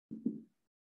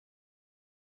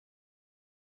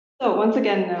So once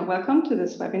again, welcome to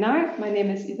this webinar. My name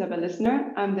is Isabel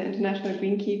Lissner. I'm the International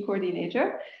Green Key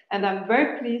Coordinator, and I'm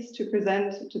very pleased to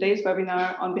present today's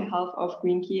webinar on behalf of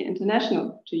Green Key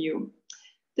International to you.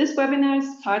 This webinar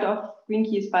is part of Green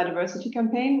Key's Biodiversity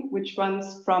campaign, which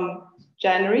runs from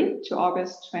January to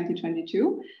August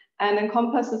 2022, and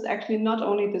encompasses actually not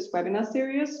only this webinar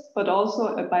series, but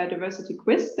also a biodiversity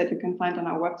quiz that you can find on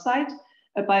our website,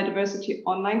 a biodiversity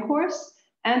online course,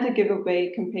 and a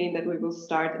giveaway campaign that we will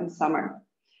start in summer.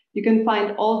 You can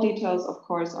find all details, of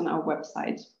course, on our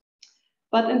website.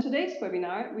 But in today's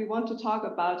webinar, we want to talk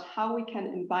about how we can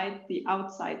invite the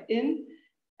outside in,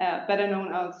 better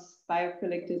known as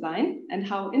biophilic design, and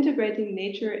how integrating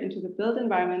nature into the built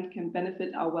environment can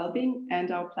benefit our well-being and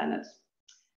our planet.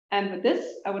 And with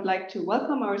this, I would like to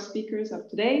welcome our speakers of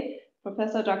today,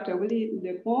 Professor Dr. Willy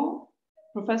Legrand,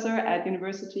 Professor at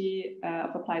University of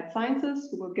Applied Sciences,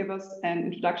 who will give us an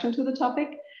introduction to the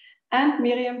topic, and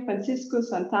Miriam Francisco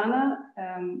Santana,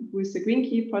 who is the Green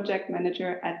Key Project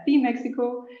Manager at FEE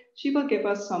Mexico. She will give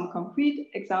us some concrete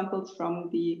examples from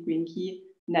the Green Key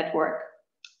network.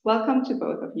 Welcome to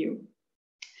both of you.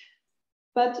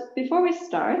 But before we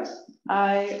start,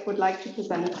 I would like to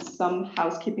present some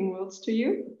housekeeping rules to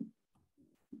you.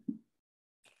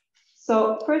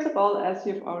 So first of all, as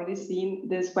you've already seen,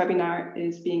 this webinar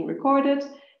is being recorded.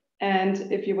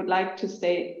 And if you would like to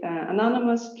stay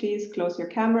anonymous, please close your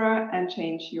camera and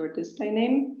change your display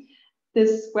name.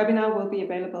 This webinar will be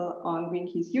available on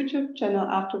Green Key's YouTube channel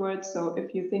afterwards. So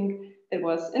if you think it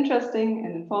was interesting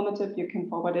and informative, you can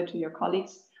forward it to your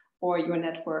colleagues or your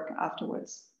network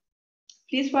afterwards.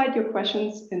 Please write your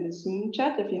questions in the Zoom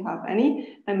chat if you have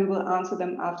any, and we will answer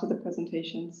them after the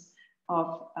presentations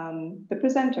of the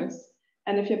presenters.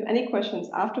 And if you have any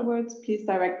questions afterwards, please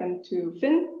direct them to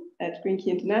Finn at Green Key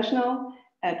International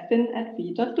at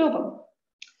fin@fee.global.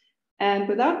 And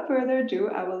without further ado,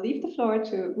 I will leave the floor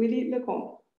to Willy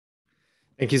Legrand.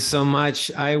 Thank you so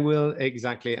much. I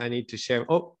need to share.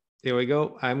 Oh, there we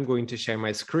go. I'm going to share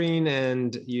my screen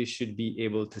and you should be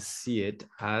able to see it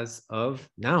as of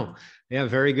now. Yeah,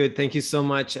 very good. Thank you so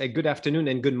much. Good afternoon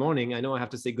and good morning. I know I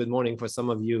have to say good morning for some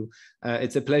of you.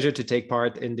 It's a pleasure to take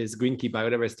part in this Green Key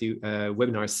Biodiversity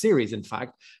webinar series, in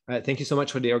fact. Thank you so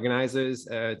much for the organizers.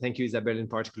 Thank you, Isabel, in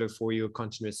particular, for your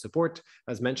continuous support.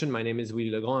 As mentioned, my name is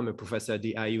Willy Legrand. I'm a professor at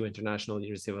the IU International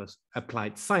University of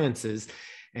Applied Sciences.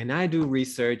 And I do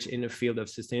research in the field of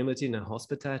sustainability in the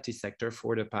hospitality sector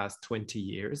for the past 20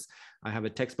 years. I have a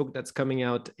textbook that's coming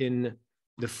out in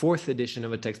the 4th edition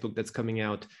of a textbook that's coming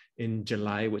out in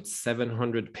July with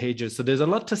 700 pages. So there's a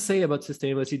lot to say about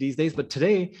sustainability these days, but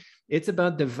today it's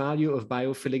about the value of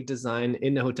biophilic design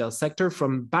in the hotel sector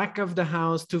from back of the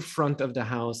house to front of the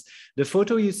house. The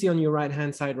photo you see on your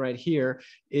right-hand side right here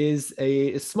is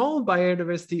a small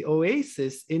biodiversity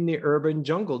oasis in the urban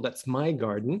jungle. That's my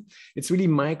garden. It's really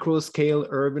micro-scale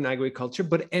urban agriculture,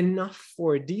 but enough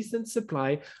for a decent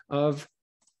supply of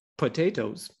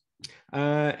potatoes.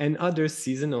 And other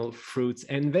seasonal fruits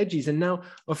and veggies. And now,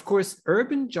 of course,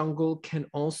 urban jungle can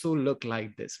also look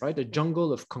like this, right? A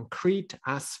jungle of concrete,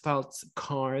 asphalt,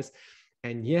 cars.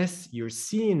 And yes, you're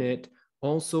seeing it,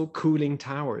 also cooling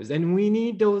towers. And we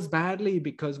need those badly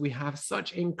because we have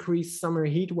such increased summer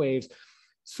heat waves,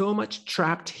 so much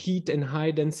trapped heat and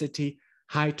high density,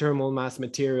 high thermal mass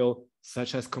material,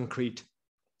 such as concrete.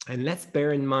 And let's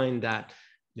bear in mind that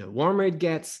the warmer it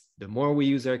gets, the more we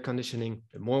use air conditioning,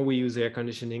 the more we use air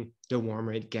conditioning, the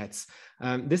warmer it gets.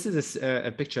 This is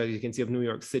a picture, as you can see, of New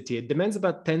York City. It demands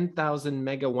about 10,000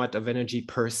 megawatt of energy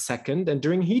per second. And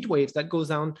during heat waves, that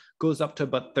goes up to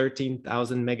about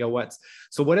 13,000 megawatts.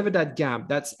 So whatever that gap,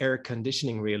 that's air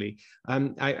conditioning, really.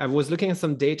 I was looking at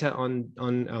some data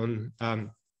on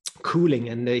cooling,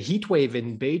 and the heat wave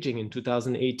in Beijing in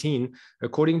 2018,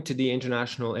 according to the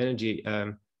International Energy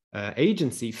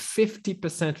Agency,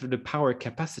 50% of the power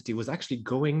capacity was actually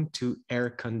going to air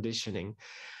conditioning.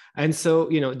 And so,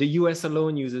 you know, the US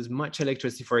alone uses much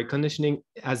electricity for air conditioning,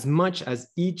 as much as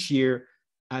each year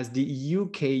as the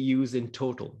UK use in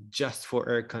total, just for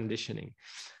air conditioning.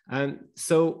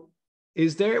 So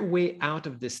is there a way out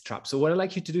of this trap? So what I'd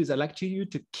like you to do is I'd like you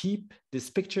to keep this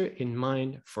picture in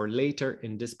mind for later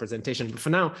in this presentation. But for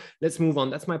now, let's move on.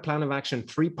 That's my plan of action,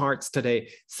 3 parts today: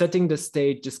 setting the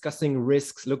stage, discussing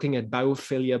risks, looking at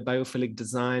biophilia, biophilic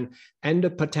design, and the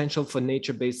potential for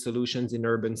nature-based solutions in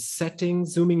urban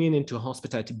settings, zooming in into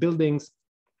hospitality buildings,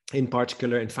 in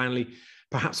particular. And finally,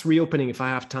 perhaps reopening, if I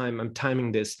have time, I'm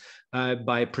timing this,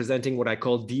 by presenting what I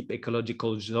call deep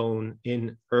ecological zone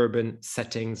in urban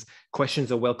settings.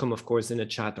 Questions are welcome, of course, in a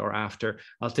chat or after.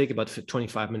 I'll take about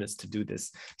 25 minutes to do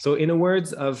this. So in the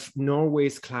words of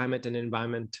Norway's climate and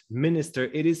environment minister,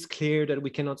 it is clear that we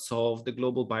cannot solve the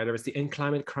global biodiversity and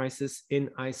climate crisis in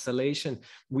isolation.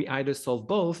 We either solve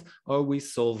both or we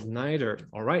solve neither.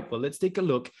 All right, well, let's take a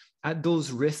look at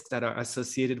those risks that are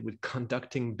associated with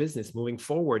conducting business moving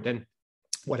forward. And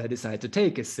what I decided to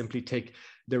take is simply take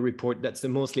the report that's the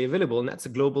mostly available, and that's a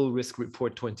Global Risk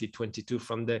Report 2022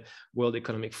 from the World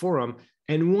Economic Forum.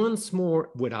 And once more,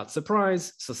 without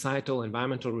surprise, societal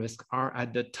environmental risks are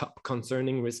at the top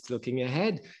concerning risks looking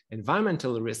ahead.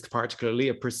 Environmental risks particularly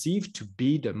are perceived to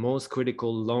be the most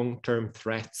critical long-term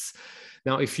threats.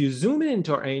 Now, if you zoom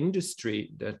into our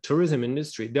industry, the tourism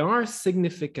industry, there are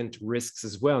significant risks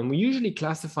as well. And we usually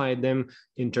classify them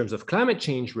in terms of climate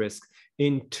change risk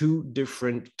in two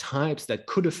different types that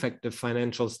could affect the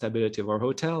financial stability of our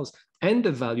hotels and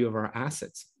the value of our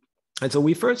assets. And so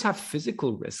we first have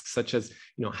physical risks, such as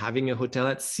having a hotel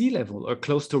at sea level or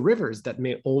close to rivers that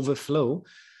may overflow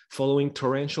following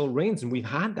torrential rains. And we've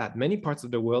had that. Many parts of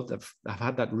the world have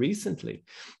had that recently.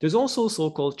 There's also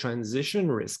so-called transition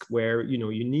risk, where you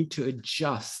need to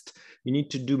adjust. You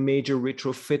need to do major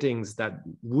retrofittings that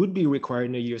would be required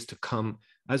in the years to come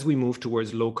as we move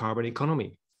towards low carbon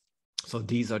economy. So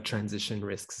these are transition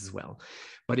risks as well.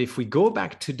 But if we go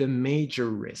back to the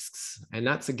major risks, and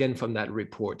that's again from that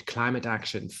report, climate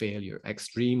action failure,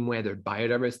 extreme weather,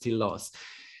 biodiversity loss.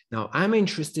 Now, I'm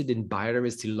interested in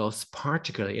biodiversity loss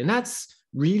particularly, and that's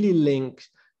really linked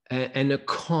and a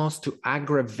cause to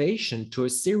aggravation to a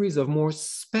series of more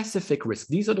specific risks.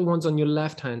 These are the ones on your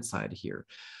left-hand side here,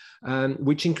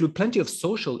 which include plenty of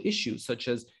social issues such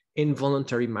as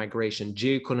involuntary migration,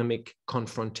 geoeconomic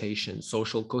confrontation,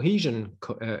 social cohesion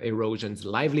erosions,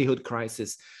 livelihood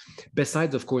crisis,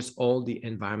 besides, of course, all the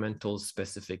environmental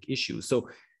specific issues. So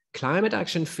climate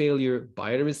action failure,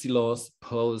 biodiversity loss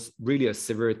pose really a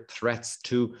severe threats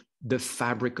to the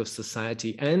fabric of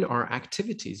society and our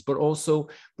activities. But also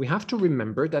we have to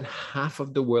remember that half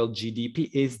of the world GDP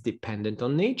is dependent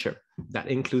on nature. That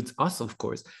includes us, of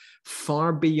course,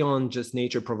 far beyond just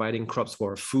nature providing crops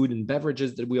for food and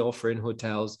beverages that we offer in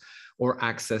hotels or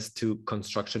access to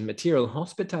construction material.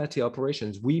 Hospitality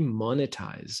operations, we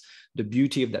monetize the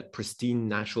beauty of that pristine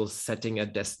natural setting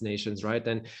at destinations, right?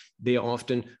 And we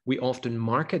often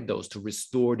market those to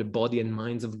restore the body and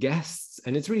minds of guests.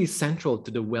 And it's really central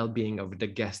to the well-being of the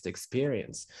guest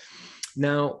experience.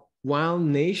 Now, while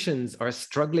nations are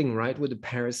struggling, right, with the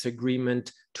Paris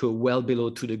Agreement to a well below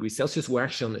 2 degrees Celsius, we're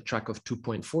actually on the track of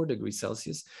 2.4 degrees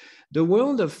Celsius. The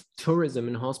world of tourism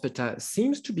and hospitality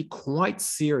seems to be quite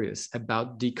serious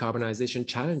about decarbonization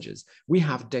challenges. We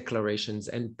have declarations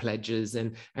and pledges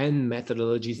and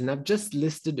methodologies, and I've just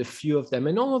listed a few of them.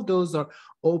 And all of those are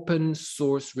open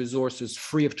source resources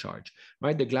free of charge,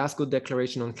 right? The Glasgow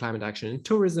Declaration on Climate Action in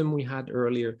Tourism we had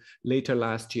later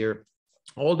last year,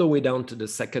 all the way down to the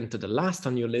second to the last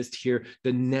on your list here,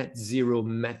 the net zero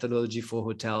methodology for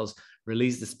hotels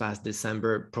released this past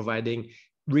December, providing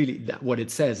really what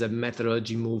it says, a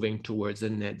methodology moving towards a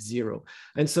net zero.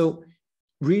 And so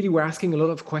really we're asking a lot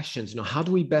of questions, how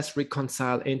do we best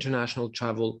reconcile international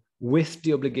travel with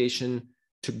the obligation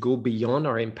to go beyond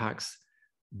our impacts,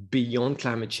 beyond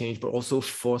climate change, but also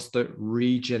foster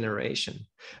regeneration.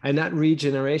 And that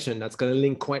regeneration, that's going to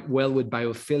link quite well with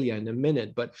biophilia in a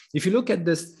minute. But if you look at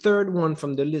this third one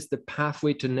from the list, the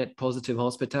pathway to net positive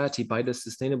hospitality by the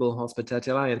Sustainable Hospitality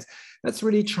Alliance, that's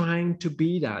really trying to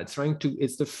be that.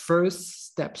 It's the first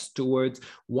steps towards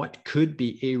what could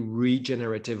be a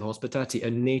regenerative hospitality, a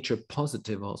nature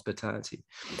positive hospitality.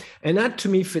 And that to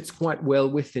me fits quite well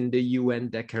within the UN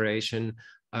Declaration,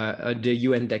 the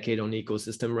UN Decade on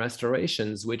Ecosystem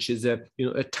Restorations, which is a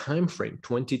time frame,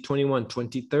 2021,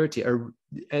 2030,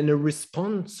 and a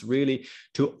response really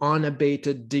to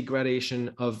unabated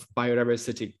degradation of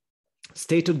biodiversity.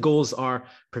 Stated goals are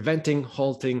preventing,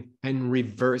 halting, and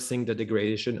reversing the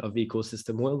degradation of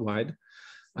ecosystem worldwide.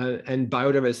 And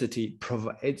biodiversity,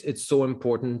 it's so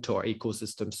important to our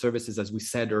ecosystem services, as we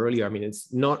said earlier. I mean,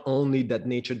 it's not only that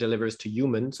nature delivers to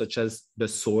humans, such as the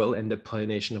soil and the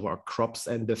pollination of our crops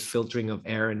and the filtering of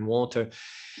air and water,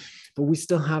 but we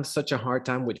still have such a hard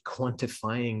time with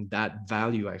quantifying that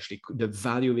value, actually, the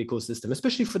value of ecosystem,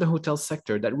 especially for the hotel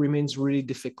sector. That remains really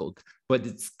difficult, but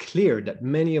it's clear that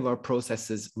many of our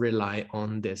processes rely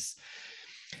on this.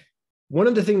 One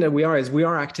of the things that we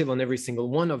are active on every single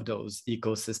one of those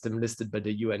ecosystems listed by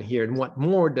the UN here. And what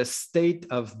more, the state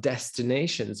of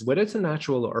destinations, whether it's a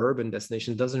natural or urban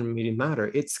destination, doesn't really matter.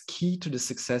 It's key to the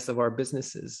success of our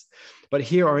businesses. But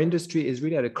here our industry is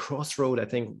really at a crossroad, I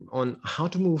think, on how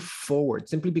to move forward,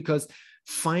 simply because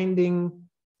finding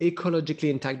ecologically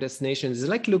intact destinations is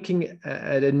like looking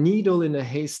at a needle in a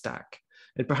haystack.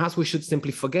 And perhaps we should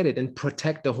simply forget it and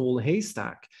protect the whole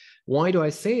haystack. Why do I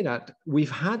say that?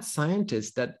 We've had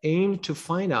scientists that aim to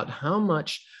find out how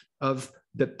much of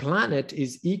the planet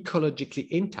is ecologically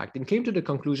intact and came to the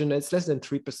conclusion that it's less than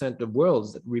 3% of the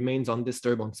world that remains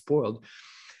undisturbed, unspoiled.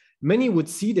 Many would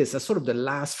see this as sort of the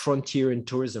last frontier in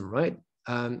tourism, right?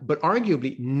 But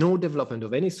arguably, no development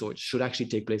of any sort should actually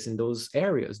take place in those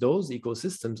areas. Those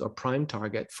ecosystems are prime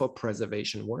target for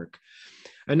preservation work.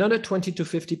 Another 20 to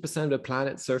 50% of the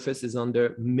planet's surface is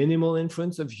under minimal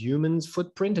influence of humans'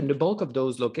 footprint, and the bulk of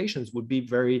those locations would be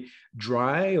very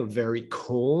dry or very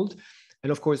cold.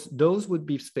 And of course, those would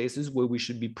be spaces where we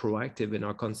should be proactive in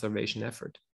our conservation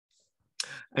effort.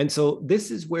 And so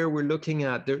this is where we're looking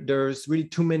at, there's really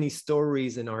too many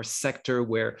stories in our sector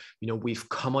where, we've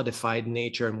commodified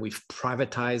nature and we've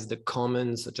privatized the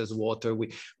commons, such as water.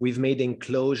 We've made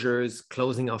enclosures,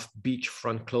 closing off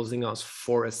beachfront, closing off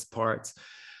forest parts,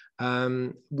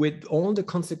 with all the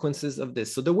consequences of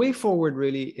this. So the way forward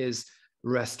really is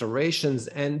restorations.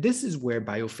 And this is where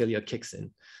biophilia kicks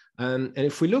in. And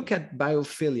if we look at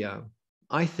biophilia,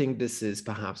 I think this is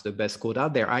perhaps the best quote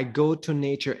out there. I go to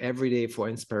nature every day for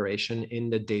inspiration in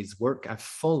the day's work I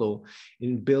follow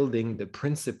in building the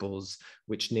principles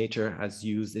which nature has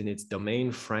used in its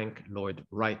domain. Frank Lloyd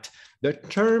Wright. The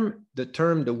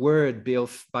word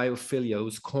biophilia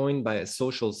was coined by a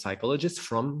social psychologist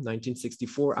from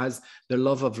 1964 as the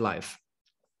love of life.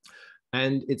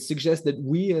 And it suggests that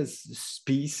we as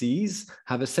species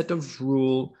have a set of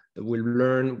rules that we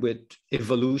learn with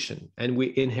evolution and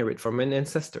we inherit from an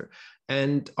ancestor.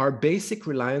 And our basic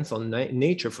reliance on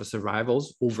nature for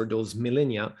survivals over those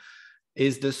millennia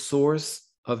is the source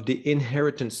of the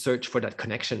inherent search for that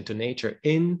connection to nature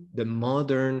in the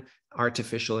modern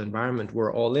artificial environment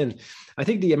we're all in. I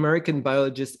think the American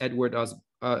biologist Edward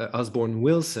Osborne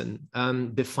Wilson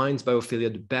defines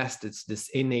biophilia the best. It's this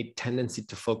innate tendency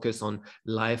to focus on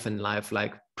life and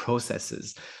lifelike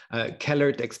processes.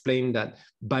 Kellert explained that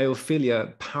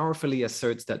biophilia powerfully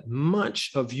asserts that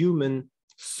much of human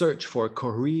search for a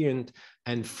coherent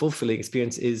and fulfilling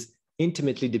experience is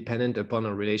intimately dependent upon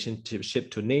a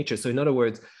relationship to nature. So in other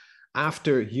words,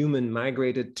 after human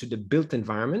migrated to the built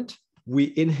environment,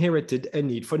 we inherited a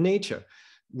need for nature,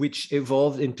 which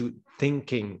evolved into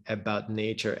thinking about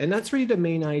nature. And that's really the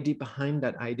main idea behind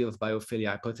that idea of biophilia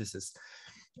hypothesis.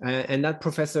 And that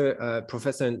professor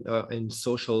in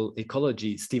social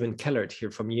ecology, Stephen Kellert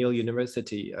here from Yale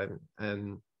University,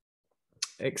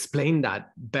 explained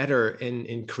that better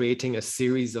in creating a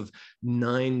series of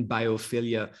 9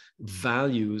 biophilia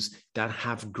values that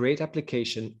have great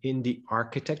application in the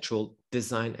architectural,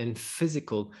 design, and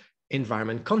physical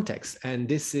environment context. And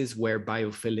this is where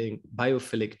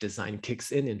biophilic design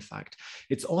kicks in fact.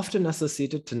 It's often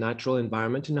associated to natural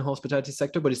environment in the hospitality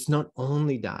sector, but it's not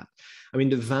only that. I mean,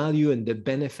 the value and the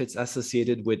benefits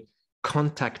associated with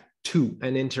contact to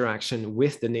and interaction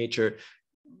with the nature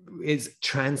is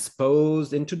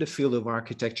transposed into the field of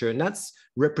architecture, and that's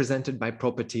represented by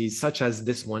properties such as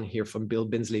this one here from Bill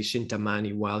Binsley,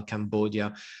 Chintamani, Wild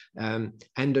Cambodia. And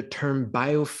the term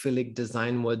biophilic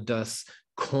design was thus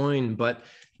coined, but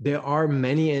there are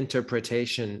many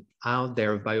interpretations out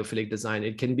there of biophilic design.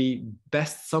 It can be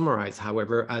best summarized,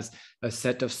 however, as a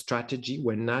set of strategy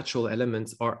where natural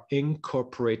elements are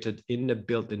incorporated in the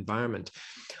built environment.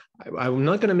 I'm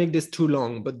not going to make this too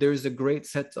long, but there's a great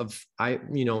set of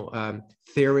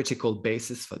theoretical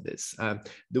basis for this.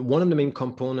 One of the main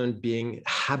components being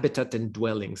habitat and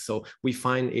dwelling. So we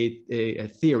find a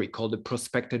theory called the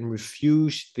prospect and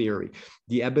refuge theory,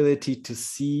 the ability to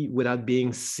see without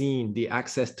being seen, the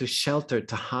access to shelter,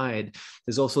 to hide.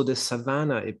 There's also the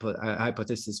savanna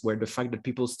hypothesis, where the fact that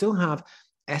people still have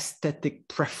aesthetic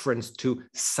preference to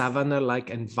savanna-like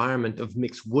environment of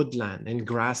mixed woodland and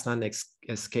grassland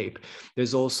escape.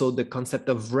 There's also the concept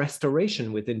of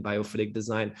restoration within biophilic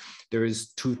design. There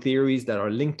is 2 theories that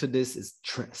are linked to this. Is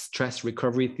stress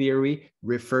recovery theory,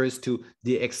 refers to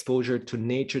the exposure to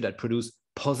nature that produce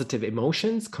positive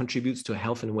emotions, contributes to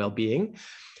health and well-being.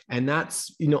 And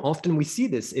that's, often we see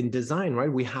this in design,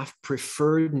 right? We have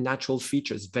preferred natural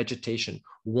features, vegetation,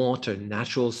 water,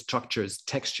 natural structures,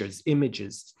 textures,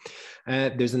 images.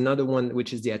 There's another one,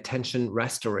 which is the attention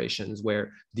restorations,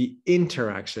 where the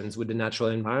interactions with the natural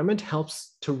environment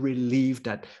helps to relieve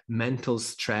that mental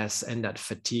stress and that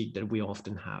fatigue that we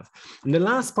often have. And the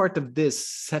last part of this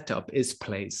setup is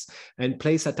place, and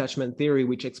place attachment theory,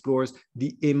 which explores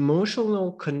the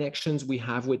emotional connections we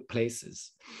have with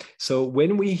places. So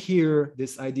when we hear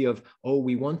this idea of, oh,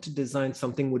 we want to design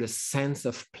something with a sense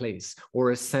of place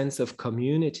or a sense of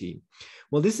community,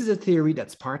 well, this is a theory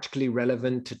that's particularly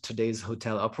relevant to today's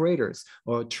hotel operators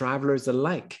or travelers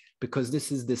alike, because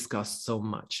this is discussed so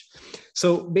much.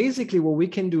 So basically what we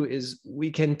can do is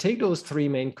we can take those three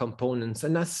main components,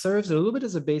 and that serves a little bit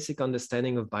as a basic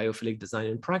understanding of biophilic design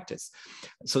in practice.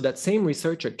 So that same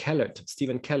researcher,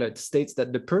 Stephen Kellert, states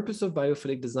that the purpose of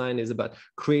biophilic design is about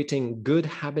creating good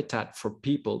habitat for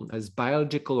people as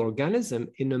biological organism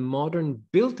in a modern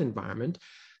built environment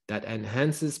that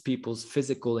enhances people's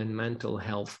physical and mental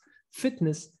health,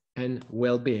 fitness, and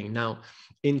well-being. Now,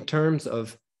 in terms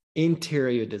of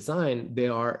interior design,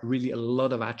 there are really a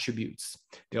lot of attributes.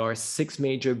 There are 6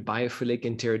 major biophilic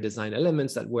interior design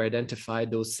elements that were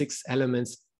identified. Those 6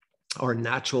 elements are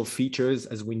natural features,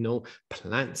 as we know,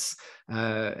 plants,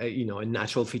 and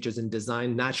natural features in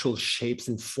design, natural shapes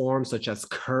and forms such as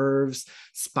curves,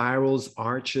 spirals,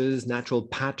 arches, natural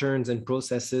patterns and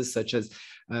processes such as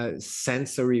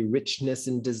sensory richness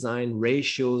in design,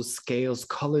 ratios, scales,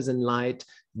 colors and light,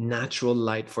 natural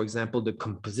light. For example, the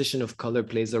composition of color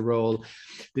plays a role.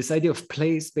 This idea of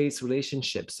place-based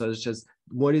relationships, such as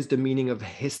what is the meaning of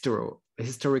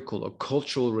historical or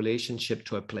cultural relationship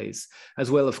to a place,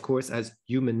 as well, of course, as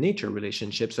human nature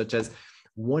relationships, such as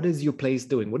what is your place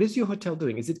doing? What is your hotel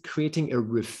doing? Is it creating a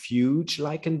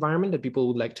refuge-like environment that people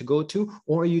would like to go to?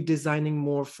 Or are you designing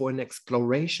more for an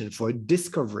exploration, for a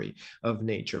discovery of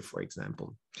nature, for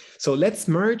example? So let's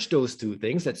merge those two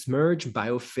things. Let's merge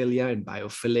biophilia and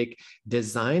biophilic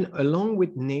design along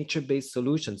with nature-based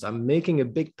solutions. I'm making a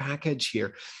big package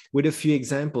here with a few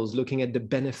examples looking at the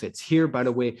benefits. Here, by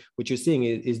the way, what you're seeing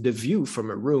is the view from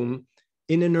a room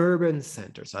in an urban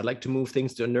center. So I'd like to move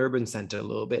things to an urban center a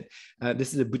little bit.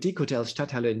 This is a boutique hotel,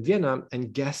 Stadthalle in Vienna,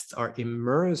 and guests are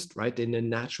immersed right in a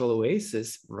natural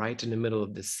oasis right in the middle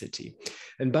of the city.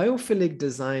 And biophilic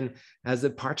design has a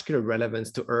particular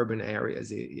relevance to urban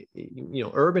areas.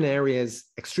 Urban areas,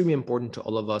 extremely important to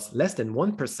all of us, less than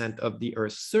 1% of the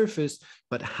Earth's surface,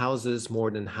 but houses more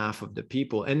than half of the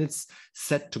people. And it's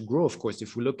set to grow, of course,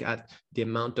 if we look at the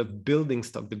amount of building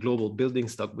stock, the global building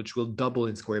stock, which will double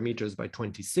in square meters by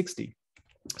 2060.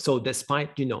 So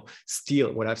despite,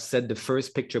 steel, what I've said, the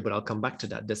first picture, but I'll come back to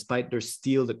that, despite their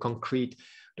steel, the concrete,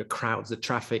 the crowds, the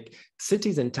traffic,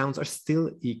 cities and towns are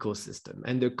still ecosystem,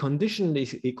 and their conditioned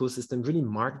ecosystems really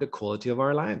mark the quality of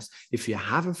our lives. If you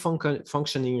have a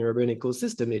functioning urban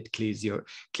ecosystem, it cleans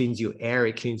your air,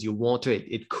 it cleans your water,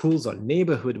 it cools our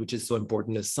neighborhood, which is so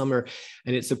important this summer,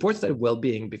 and it supports that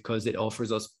well-being because it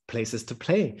offers us places to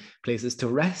play, places to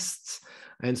rest.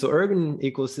 And so urban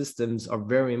ecosystems are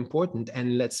very important.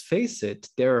 And let's face it,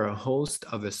 they're a host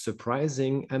of a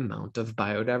surprising amount of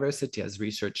biodiversity, as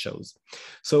research shows.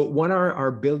 So what are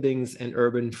our buildings and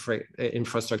urban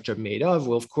infrastructure made of?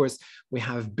 Well, of course, we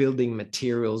have building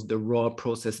materials, the raw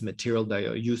processed material that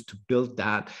are used to build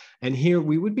that. And here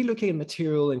we would be looking at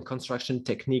material and construction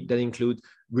technique that include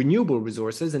renewable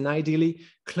resources and ideally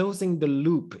closing the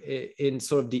loop in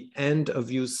sort of the end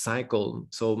of use cycle.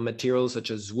 So materials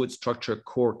such as wood structure,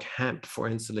 cork, hemp for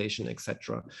insulation,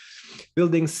 etc.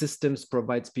 Building systems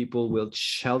provides people with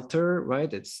shelter,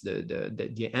 right? It's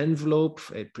the envelope,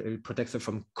 it protects them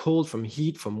from cold, from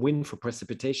heat, from wind, from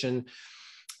precipitation.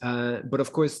 But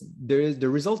of course, there is the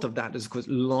result of that is, of course,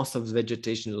 loss of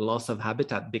vegetation, loss of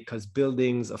habitat, because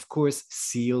buildings, of course,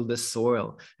 seal the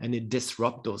soil and it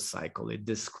disrupts those cycles. It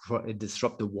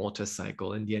disrupts the water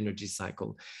cycle and the energy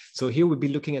cycle. So here we'll be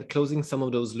looking at closing some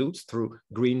of those loops through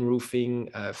green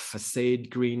roofing, facade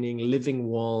greening, living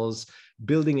walls,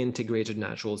 building integrated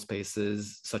natural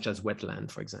spaces, such as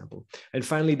wetland, for example. And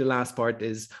finally, the last part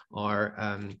is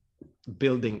our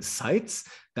building sites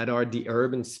that are the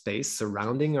urban space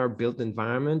surrounding our built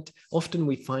environment. Often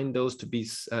we find those to be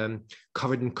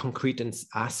covered in concrete and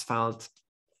asphalt,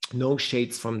 no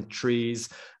shades from trees.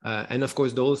 And of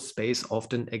course, those spaces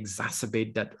often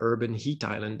exacerbate that urban heat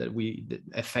island the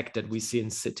effect that we see in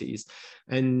cities.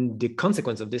 And the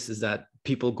consequence of this is that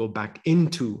people go back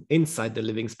inside the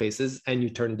living spaces and you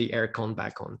turn the aircon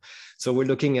back on. So we're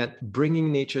looking at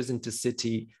bringing natures into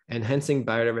city, enhancing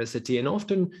biodiversity. And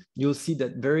often you'll see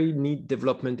that very neat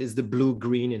development is the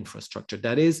blue-green infrastructure.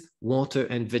 That is water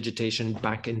and vegetation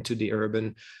back into the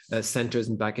urban centers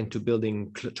and back into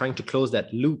building, trying to close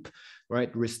that loop,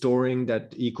 right? Restoring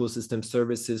that ecosystem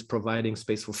services, providing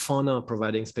space for fauna,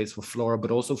 providing space for flora,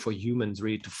 but also for humans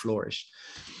really to flourish.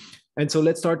 And so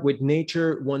let's start with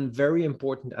nature. One very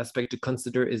important aspect to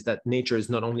consider is that nature is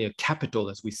not only a capital,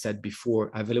 as we said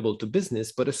before, available to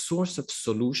business, but a source of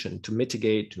solution to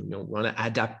mitigate, want to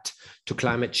adapt to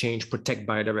climate change, protect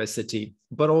biodiversity,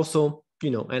 but also,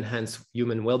 enhance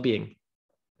human well-being.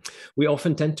 We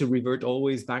often tend to revert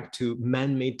always back to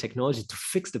man-made technology to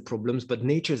fix the problems, but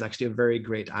nature is actually a very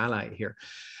great ally here.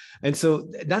 And so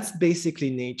that's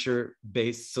basically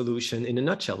nature-based solution in a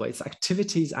nutshell, right? It's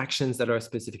activities, actions that are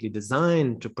specifically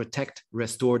designed to protect,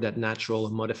 restore that natural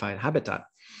modified habitat.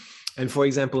 And for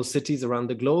example, cities around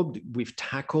the globe, we've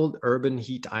tackled urban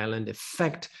heat island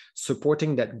effect,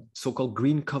 supporting that so-called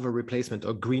green cover replacement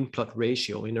or green plot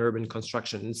ratio in urban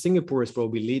construction. And Singapore is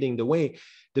probably leading the way.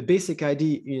 The basic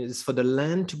idea is for the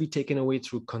land to be taken away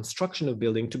through construction of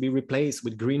building to be replaced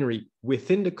with greenery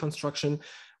within the construction,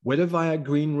 whether via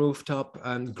green rooftop,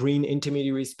 green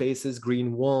intermediary spaces,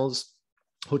 green walls,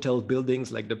 hotel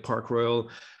buildings like the Park Royal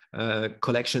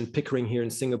collection Pickering here in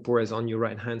Singapore, as on your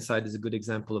right-hand side, is a good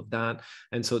example of that.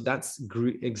 And so that's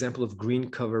example of green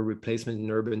cover replacement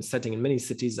in urban setting. And many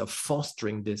cities are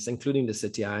fostering this, including the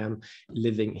city I am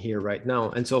living here right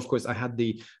now. And so, of course, I had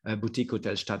the boutique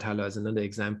hotel Stadthalle as another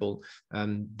example.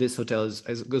 This hotel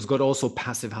has got also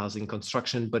passive housing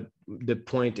construction, but the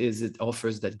point is it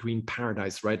offers that green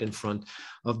paradise right in front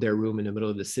of their room in the middle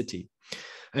of the city.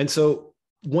 And so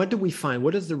what do we find?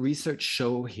 What does the research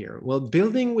show here? Well,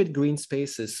 building with green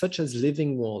spaces such as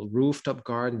living wall, rooftop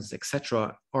gardens,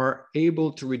 etc., are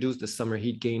able to reduce the summer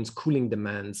heat gains, cooling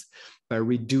demands by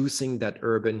reducing that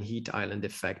urban heat island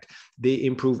effect. They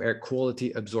improve air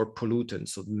quality, absorb pollutants.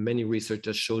 So many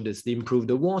researchers show this. They improve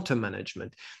the water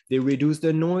management. They reduce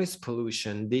the noise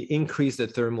pollution. They increase the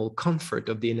thermal comfort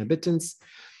of the inhabitants.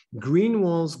 Green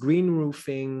walls, green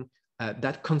roofing,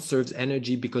 that conserves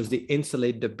energy because they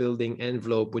insulate the building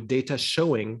envelope, with data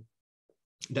showing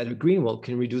that a green wall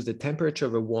can reduce the temperature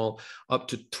of a wall up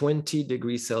to 20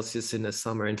 degrees Celsius in the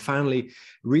summer. And finally,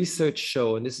 research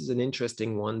show, and this is an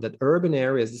interesting one, that urban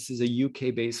areas, this is a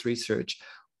UK-based research,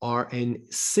 are a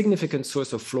significant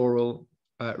source of floral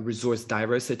resource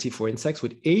diversity for insects,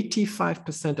 with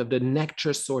 85% of the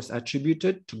nectar source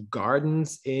attributed to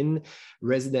gardens in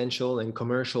residential and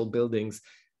commercial buildings,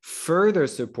 further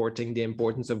supporting the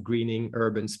importance of greening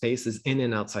urban spaces in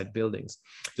and outside buildings.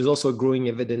 There's also growing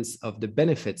evidence of the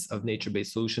benefits of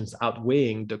nature-based solutions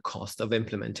outweighing the cost of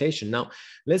implementation. Now,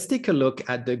 let's take a look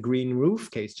at the green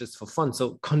roof case just for fun.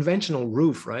 So conventional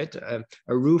roof, right? A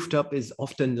rooftop is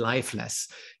often lifeless.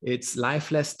 It's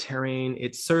lifeless terrain.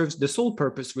 It serves, the sole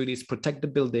purpose really is protect the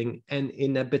building and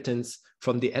inhabitants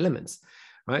from the elements.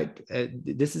 Right?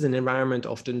 This is an environment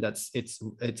often that's it's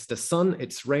the sun,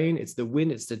 it's rain, it's the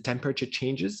wind, it's the temperature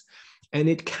changes, and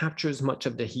it captures much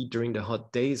of the heat during the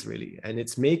hot days, really. And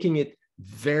it's making it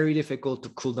very difficult to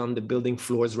cool down the building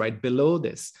floors right below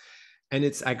this. And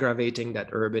it's aggravating that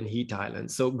urban heat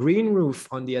island. So green roof,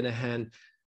 on the other hand,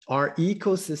 are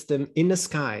ecosystem in the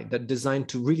sky that designed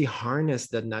to really harness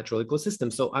that natural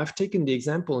ecosystem. So I've taken the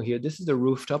example here. This is the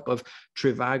rooftop of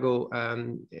Trivago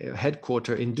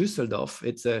headquarters in Düsseldorf.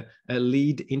 It's a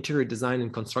LEED interior design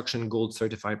and construction gold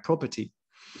certified property.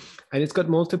 And it's got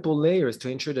multiple layers to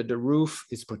ensure that the roof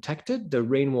is protected, the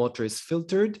rainwater is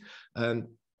filtered,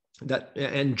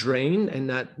 and drained, and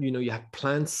that you have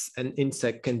plants and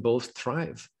insect can both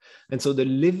thrive. And so the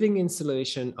living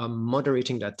insulation are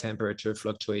moderating that temperature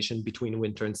fluctuation between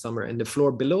winter and summer. And the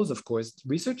floor below, of course,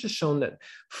 research has shown that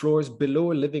floors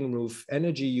below a living roof,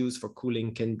 energy used for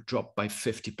cooling can drop by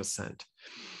 50%.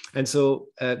 And so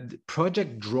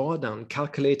Project Drawdown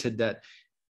calculated that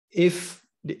if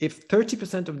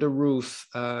 30% of the roof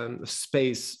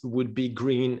space would be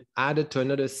green, added to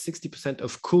another 60%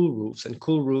 of cool roofs, and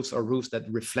cool roofs are roofs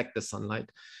that reflect the sunlight,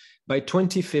 by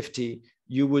 2050,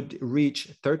 you would reach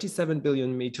 37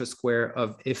 billion meters square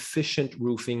of efficient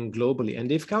roofing globally. And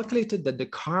they've calculated that the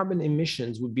carbon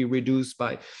emissions would be reduced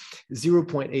by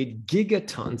 0.8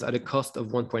 gigatons at a cost of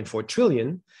 1.4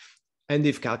 trillion. And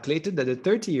they've calculated that the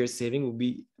 30-year saving will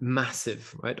be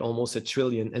massive, right? Almost $1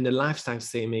 trillion, and the lifetime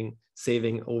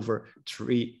saving over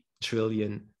 $3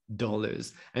 trillion.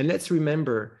 And let's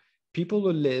remember, people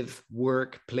who live,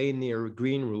 work, play near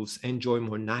green roofs enjoy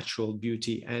more natural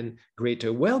beauty and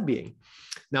greater well-being.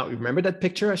 Now, remember that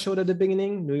picture I showed at the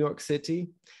beginning, New York City?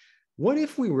 What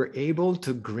if we were able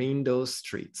to green those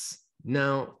streets?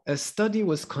 Now, a study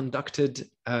was conducted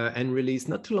and released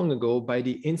not too long ago by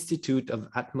the Institute of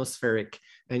Atmospheric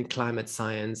and Climate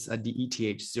Science at the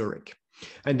ETH Zurich.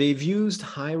 And they've used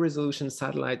high-resolution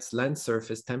satellites, land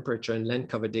surface temperature, and land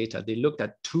cover data. They looked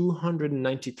at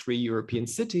 293 European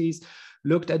cities,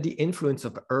 looked at the influence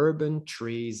of urban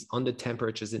trees on the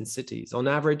temperatures in cities. On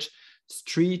average,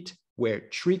 street where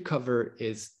tree cover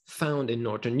is found in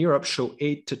Northern Europe show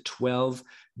 8 to 12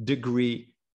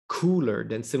 degree cooler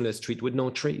than similar street with no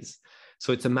trees.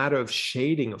 So it's a matter of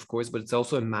shading, of course, but it's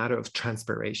also a matter of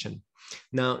transpiration.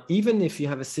 Now, even if you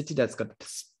have a city that's got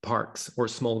parks or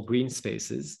small green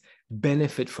spaces,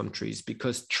 benefit from trees,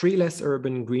 because treeless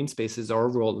urban green spaces are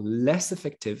overall less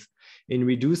effective in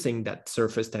reducing that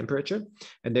surface temperature,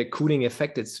 and their cooling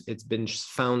effect, it's been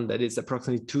found that it's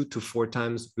approximately 2 to 4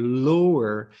 times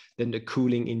lower than the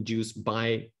cooling induced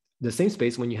by the same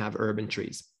space when you have urban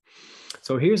trees.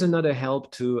 So here's another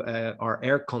help to our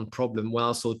aircon problem while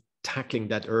also tackling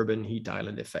that urban heat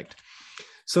island effect.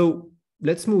 So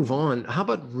let's move on. How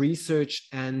about research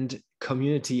and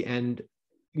community and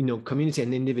community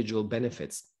and individual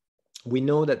benefits? We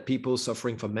know that people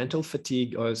suffering from mental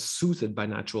fatigue are soothed by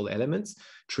natural elements,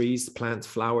 trees, plants,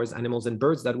 flowers, animals, and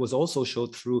birds. That was also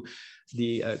showed through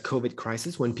the COVID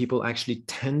crisis when people actually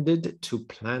tended to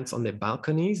plants on their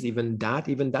balconies. Even that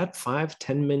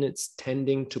 5-10 minutes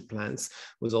tending to plants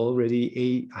was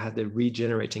already had a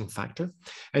regenerating factor.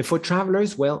 And for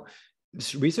travelers, well,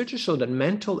 researchers show that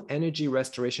mental energy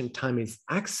restoration time is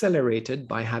accelerated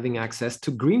by having access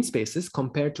to green spaces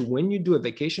compared to when you do a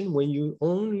vacation, when you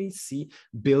only see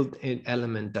built-in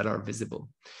elements that are visible.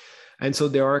 And so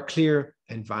there are clear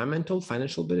environmental,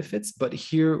 financial benefits, but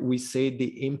here we say they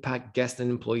impact guests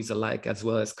and employees alike, as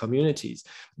well as communities.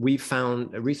 We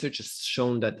found, research has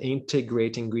shown that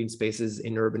integrating green spaces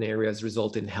in urban areas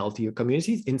result in healthier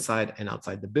communities inside and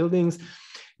outside the buildings.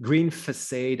 Green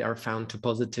facade are found to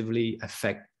positively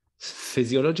affect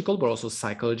physiological, but also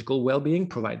psychological well-being,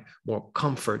 provide more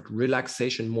comfort,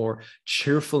 relaxation, more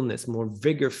cheerfulness, more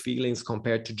vigor feelings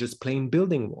compared to just plain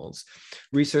building walls.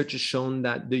 Research has shown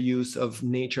that the use of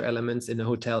nature elements in a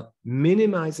hotel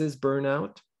minimizes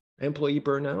burnout, employee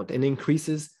burnout, and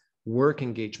increases work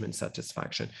engagement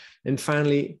satisfaction. And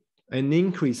finally, an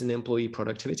increase in employee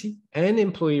productivity and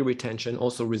employee retention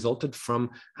also resulted from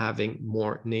having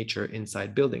more nature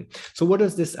inside building. So what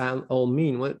does this all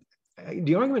mean? Well,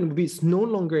 the argument would be it's no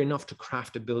longer enough to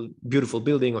craft a beautiful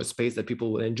building or space that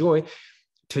people will enjoy.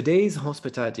 Today's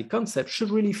hospitality concept should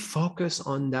really focus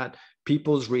on that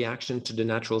people's reaction to the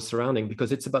natural surrounding,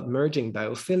 because it's about merging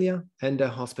biophilia and the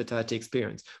hospitality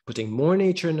experience, putting more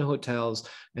nature in the hotels,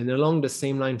 and along the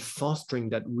same line, fostering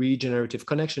that regenerative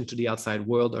connection to the outside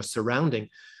world or surrounding,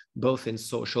 both in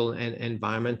social and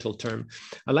environmental term.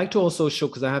 I'd like to also show,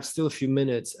 because I have still a few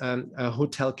minutes, a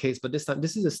hotel case, but this time,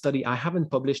 this is a study, I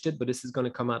haven't published it, but this is going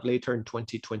to come out later in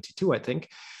 2022, I think.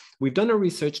 We've done a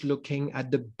research looking at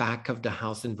the back of the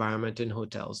house environment in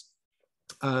hotels.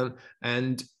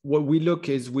 And what we look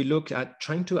at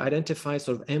trying to identify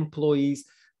sort of employees'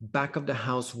 back of the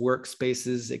house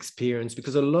workspaces experience,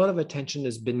 because a lot of attention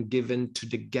has been given to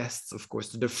the guests, of course,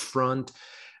 to the front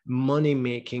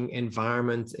money-making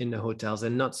environment in the hotels,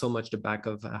 and not so much the back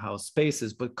of house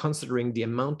spaces. But considering the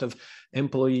amount of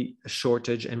employee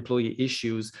shortage, employee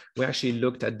issues, we actually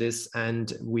looked at this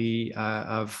and we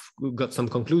have got some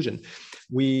conclusion.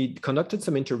 We conducted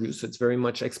some interviews, so it's very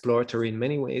much exploratory in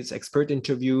many ways, expert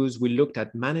interviews. We looked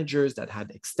at managers that had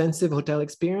extensive hotel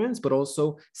experience, but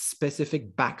also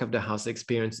specific back of the house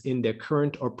experience in their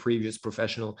current or previous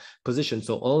professional position.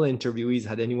 So all interviewees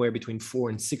had anywhere between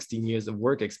 4 and 16 years of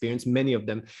work experience, many of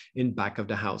them in back of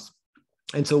the house.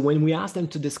 And so when we asked them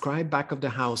to describe back of the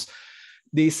house,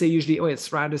 they say usually, oh,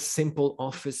 it's rather simple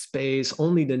office space,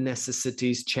 only the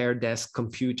necessities, chair, desk,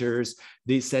 computers.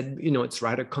 They said, it's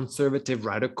rather conservative,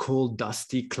 rather cold,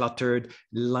 dusty, cluttered.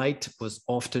 Light was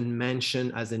often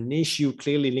mentioned as an issue,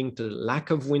 clearly linked to the lack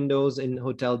of windows in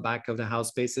hotel back of the house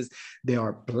spaces. There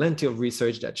are plenty of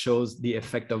research that shows the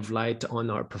effect of light on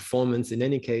our performance in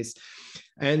any case.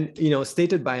 And,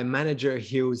 stated by a manager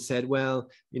here who said, well,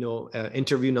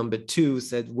 interview number 2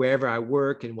 said, wherever I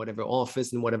work, in whatever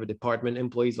office, in whatever department,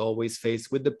 employees always face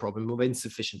with the problem of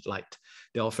insufficient light.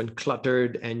 They're often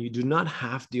cluttered and you do not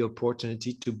have the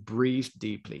opportunity to breathe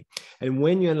deeply. And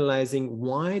when you're analyzing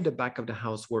why the back of the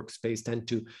house workspace tend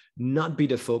to not be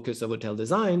the focus of hotel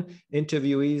design,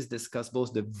 interviewees discuss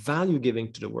both the value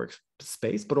giving to the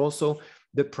workspace, but also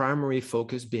the primary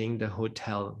focus being the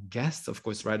hotel guests, of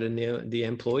course, rather than the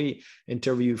employee.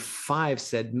 Interview 5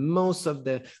 said most of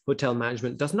the hotel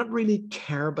management does not really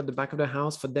care about the back of the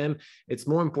house. For them, it's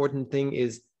more important thing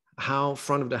is how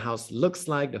front of the house looks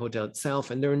like, the hotel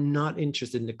itself, and they're not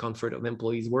interested in the comfort of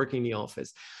employees working in the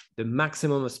office. The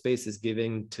maximum of space is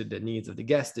given to the needs of the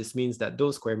guests. This means that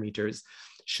those square meters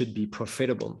should be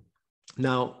profitable.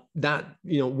 Now,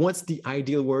 what's the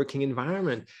ideal working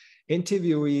environment?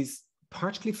 Interviewees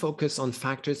partially focus on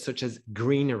factors such as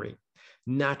greenery,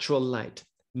 natural light,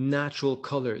 natural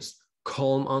colors,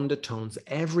 calm undertones.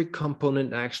 Every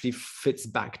component actually fits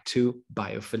back to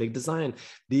biophilic design.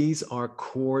 These are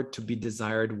core to be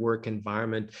desired work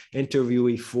environment.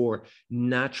 Interviewee 4,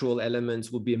 natural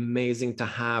elements will be amazing to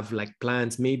have, like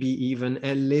plants, maybe even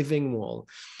a living wall.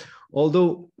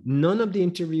 Although none of the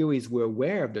interviewees were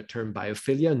aware of the term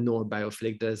biophilia nor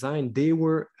biophilic design, they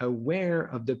were aware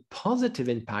of the positive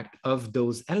impact of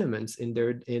those elements in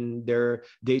their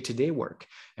day-to-day work.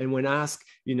 And when asked,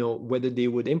 whether they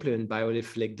would implement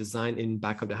biophilic design in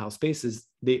back of the house spaces,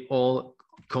 they all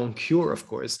concur, of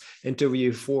course.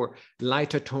 Interview 4,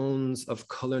 lighter tones of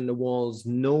color in the walls,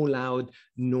 no loud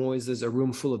noises, a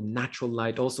room full of natural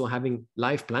light. Also having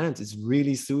live plants is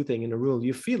really soothing in a room.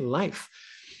 You feel life.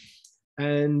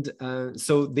 And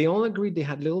so they all agreed they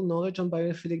had little knowledge on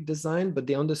biophilic design, but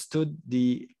they understood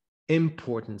the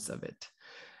importance of it.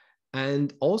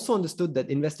 And also understood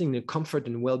that investing in the comfort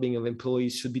and well-being of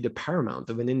employees should be the paramount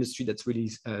of an industry that's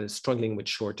really struggling with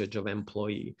shortage of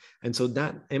employee. And so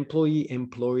that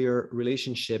employee-employer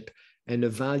relationship and the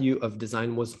value of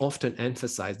design was often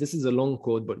emphasized. This is a long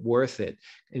quote, but worth it.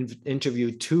 In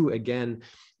interview 2, again,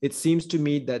 it seems to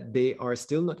me that they are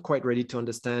still not quite ready to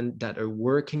understand that a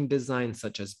working design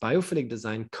such as biophilic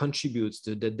design contributes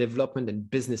to the development and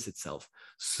business itself.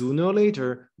 Sooner or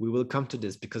later, we will come to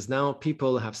this because now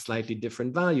people have slightly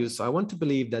different values. So I want to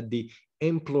believe that the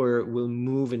employer will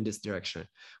move in this direction.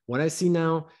 What I see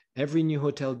now, every new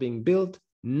hotel being built,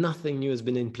 nothing new has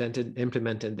been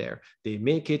implemented there. They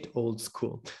make it old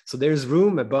school. So there's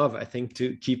room above, I think,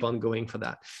 to keep on going for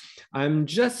that. I'm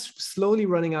just slowly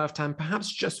running out of time,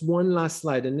 perhaps just one last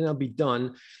slide and then I'll be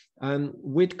done.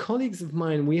 With colleagues of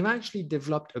mine, we've actually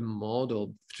developed a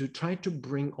model to try to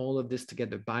bring all of this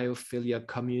together, biophilia,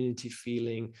 community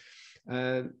feeling.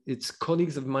 It's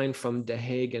colleagues of mine from The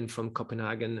Hague and from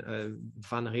Copenhagen,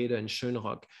 Van Rede and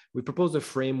Schönrock. We proposed a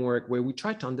framework where we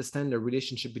try to understand the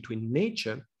relationship between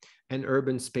nature and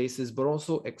urban spaces, but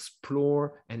also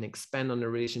explore and expand on the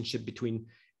relationship between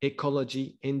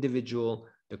ecology, individual,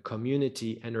 the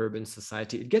community, and urban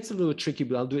society. It gets a little tricky,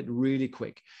 but I'll do it really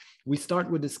quick. We start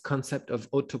with this concept of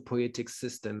autopoietic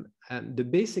system. The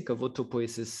basic of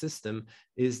autopoiesis system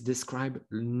is describe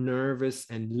nervous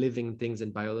and living things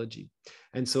in biology.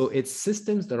 And so it's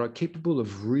systems that are capable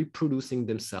of reproducing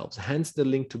themselves, hence the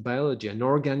link to biology. An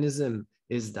organism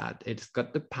is that it's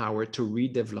got the power to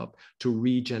redevelop, to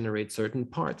regenerate certain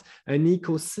parts. An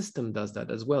ecosystem does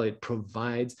that as well. It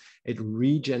provides, it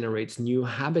regenerates new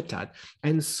habitat.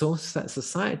 And so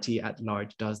society at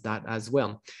large does that as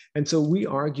well. And so we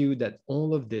argue that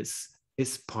all of this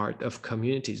is part of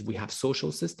communities. We have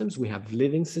social systems, we have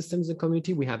living systems in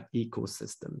community, we have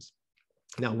ecosystems.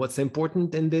 Now, what's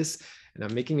important in this, and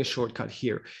I'm making a shortcut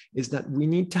here, is that we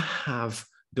need to have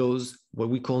those what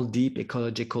we call deep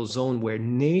ecological zone where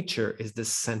nature is the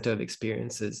center of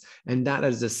experiences and that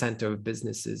is the center of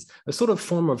businesses, a sort of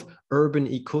form of urban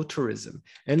ecotourism.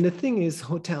 And the thing is,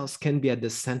 hotels can be at the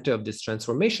center of this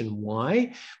transformation.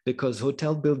 Why? Because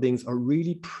hotel buildings are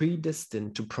really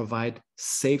predestined to provide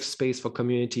safe space for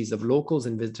communities of locals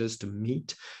and visitors to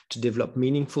meet, to develop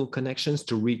meaningful connections,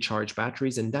 to recharge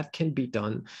batteries, and that can be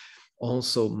done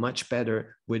also much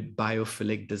better with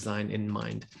biophilic design in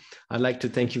mind. I'd like to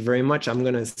thank you very much. I'm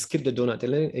going to skip the donut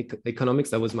economics.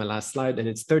 That was my last slide and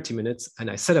it's 30 minutes. And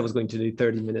I said I was going to do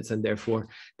 30 minutes and therefore,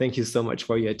 thank you so much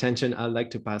for your attention. I'd like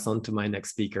to pass on to my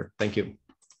next speaker. Thank you.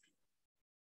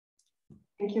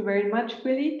 Thank you very much,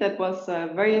 Willy. That was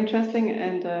very interesting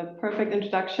and a perfect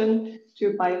introduction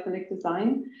to biophilic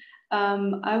design.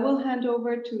 I will hand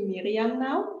over to Miriam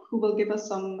now, who will give us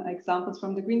some examples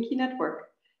from the Green Key Network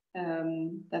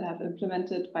that have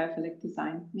implemented biophilic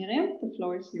design. Miriam, the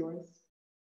floor is yours.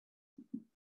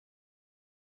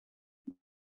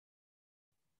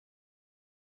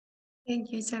 Thank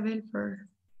you, Isabel, for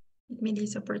giving me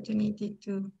this opportunity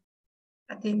to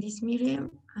attend this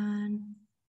meeting. And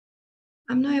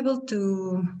I'm not able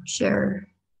to share.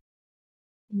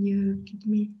 Can you give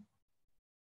me?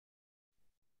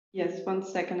 Yes, 1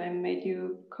 second. I made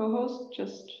you co-host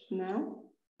just now.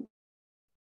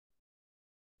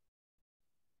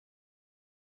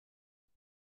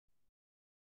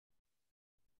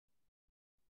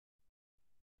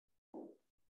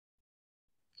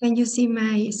 Can you see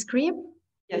my screen?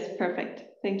 Yes,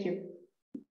 perfect. Thank you.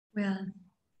 Well,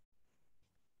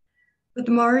 good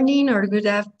morning or good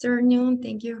afternoon.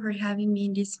 Thank you for having me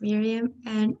in this meeting.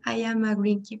 And I am a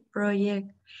Green Key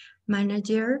project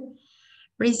manager.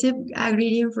 Received a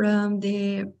greeting from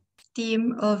the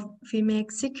team of FEE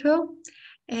Mexico.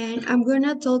 And I'm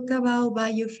gonna talk about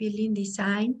biophilic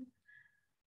design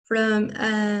from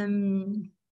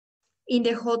in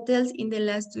the hotels in the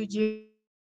last 2 years.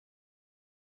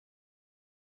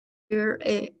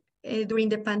 during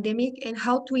the pandemic, and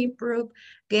how to improve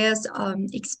guest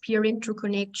experience through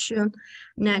connection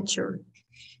nature.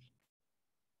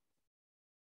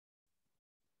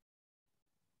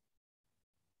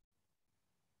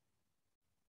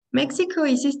 Mexico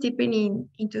is stepping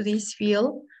into this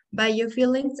field.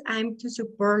 Biophilics aim to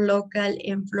support local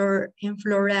and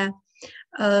flora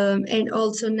and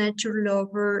also nature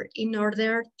lover in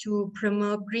order to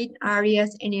promote green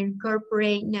areas and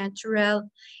incorporate natural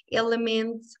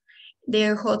elements.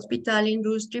 The hospital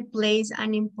industry plays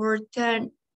an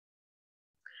important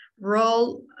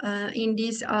role in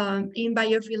this in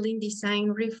biophilic design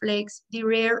reflects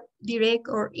direct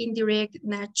or indirect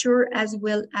nature as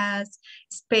well as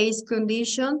space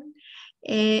condition.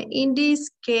 In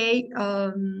this case,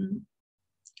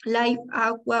 Life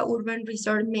Aqua Urban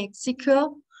Resort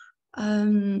Mexico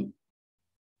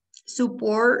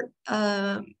support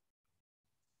and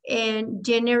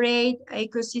generate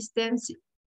ecosystem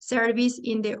service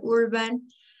in the urban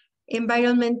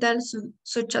environmental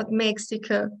such as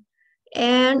Mexico.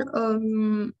 And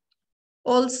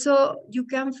also you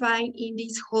can find in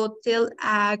this hotel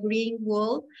a green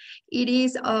wall. It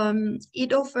is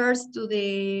it offers to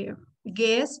the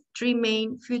guests three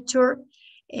main features.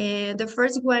 The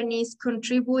first one is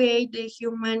contribute the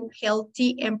human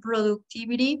healthy and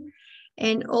productivity,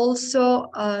 and also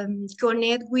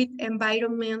connect with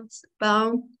environments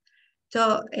bound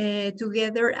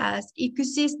together as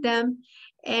ecosystem,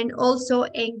 and also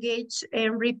engage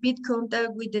and repeat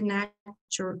contact with the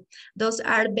nature. Those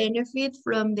are benefits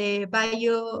from the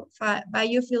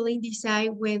biophilic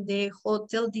design when the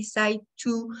hotel decide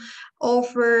to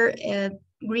offer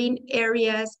green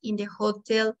areas in the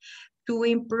hotel to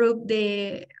improve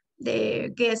the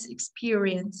guest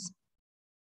experience.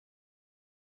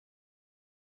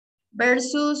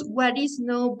 Versus what is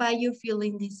no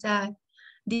biophilic design.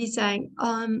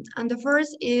 And the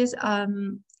first is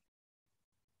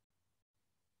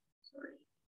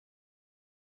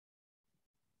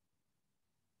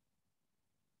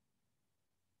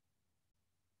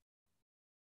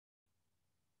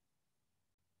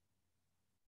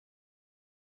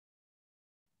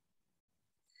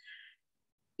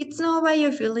it's no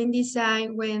biophilic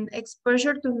design when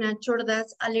exposure to nature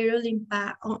does a little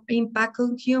impact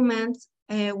on humans'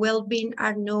 well-being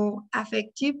are no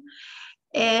effective,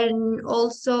 and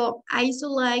also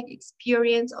isolate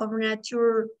experience of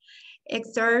nature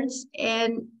exerts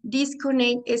and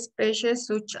disconnect species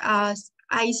such as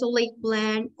isolate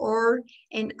plant or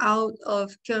an out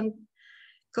of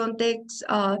context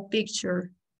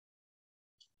picture.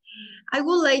 I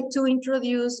would like to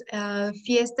introduce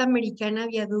Fiesta Americana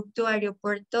Viaducto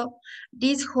Aeropuerto.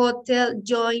 This hotel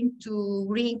joined to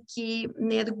Green Key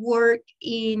Network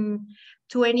in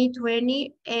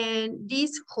 2020, and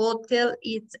this hotel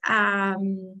is a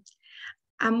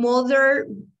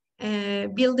modern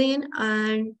building,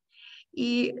 and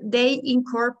they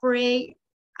incorporate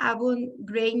abundant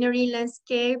greenery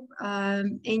landscape,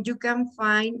 and you can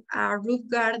find a roof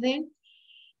garden.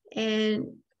 And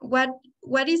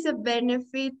what is the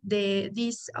benefit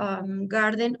this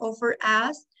garden offer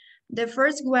us? The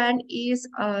first one is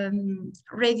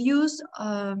reduce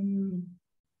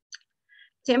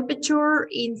temperature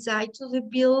inside to the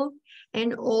building,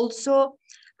 and also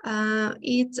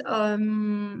it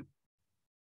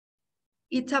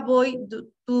avoid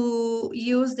to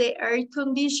use the air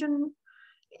condition,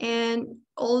 and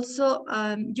also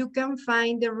you can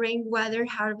find the rainwater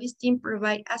harvesting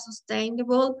provide a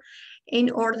sustainable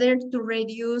in order to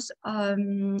reduce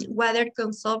water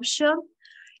consumption,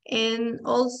 and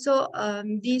also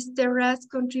this terrace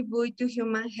contribute to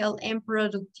human health and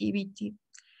productivity.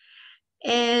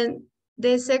 And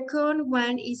the second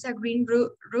one is a green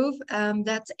roof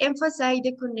that emphasize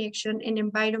the connection and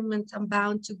environment and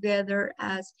bound together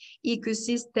as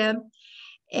ecosystem.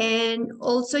 And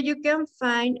also you can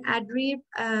find a drip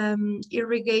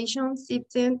irrigation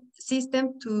system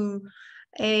to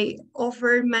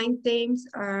offer maintenance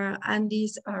and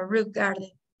this roof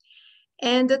garden.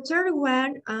 And the third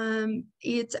one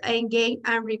is engage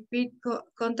and repeat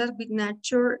contact with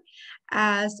nature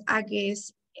as a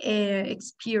guest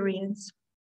experience.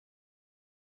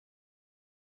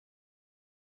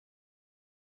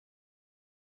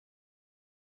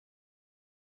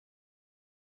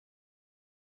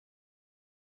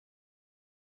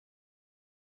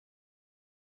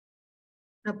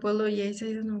 Apologize,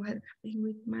 I don't know what happened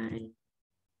with my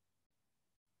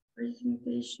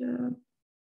presentation.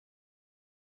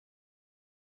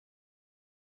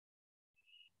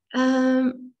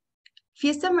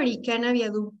 Fiesta Americana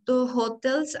Viaducto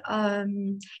hotels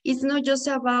is not just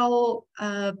about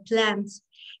plants.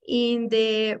 In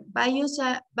the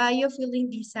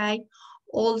biophilic design,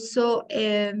 also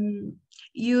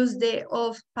use the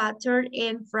of pattern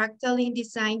and fractal in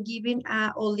design, giving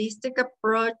a holistic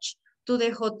approach to the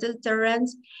hotel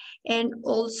terrains, and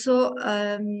also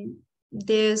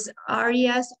these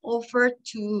areas offer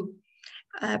to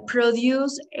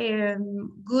produce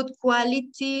good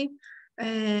quality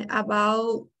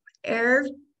about air,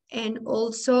 and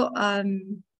also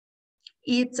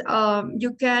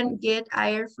you can get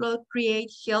airflow,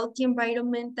 create healthy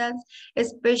environmentals,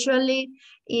 especially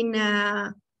in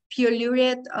a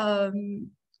polluted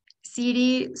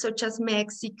city such as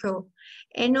Mexico.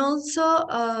 And also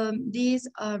these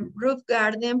roof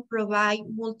garden provide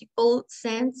multiple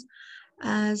scents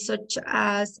such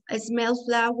as smell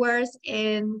flowers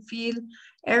and feel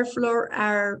airflow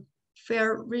are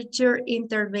fair richer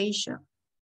intervention.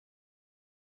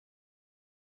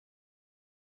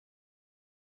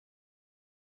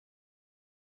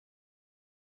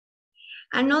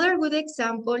 Another good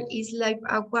example is Live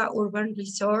Aqua Urban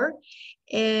Resort.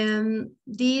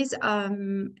 These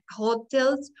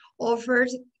hotels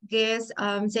offers guests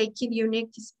taking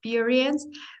unique experience.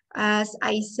 As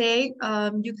I say,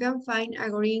 you can find a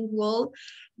green wall,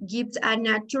 gives a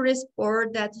natural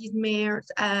sport that is mere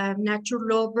nature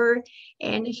lover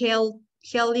and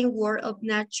healing world of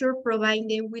nature, providing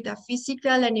them with a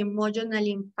physical and emotional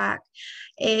impact.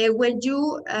 When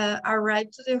you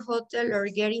arrive to the hotel or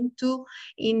get into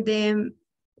in the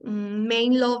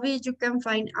main lobby, you can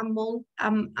find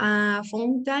a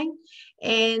fountain,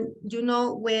 and you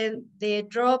know when the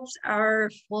drops are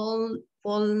fall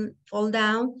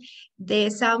down, the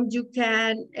sound you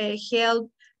can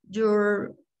help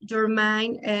your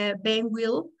mind being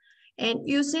well. And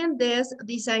using this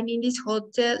designing this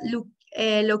hotel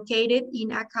located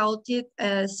in a chaotic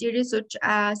city such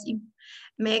as in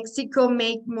Mexico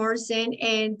make more sense,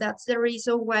 and that's the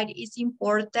reason why it's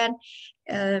important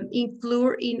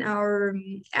include in our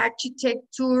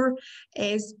architecture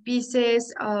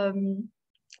species,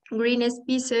 green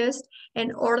species,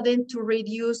 in order to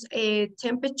reduce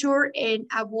temperature and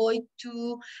avoid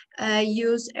to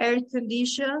use air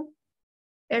conditioner.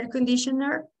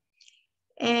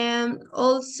 And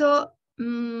also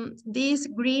this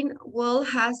green wall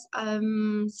has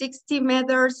 60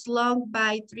 meters long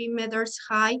by 3 meters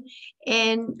high.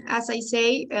 And as I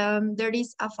say, there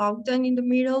is a fountain in the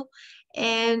middle.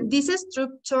 And this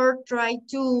structure tries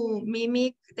to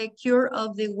mimic the curve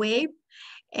of the wave,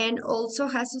 and also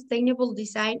has sustainable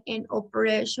design and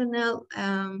operational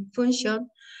function.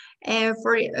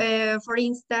 For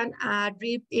instance, a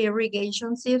drip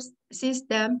irrigation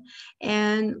system,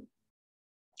 and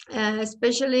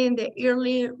especially in the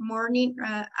early morning,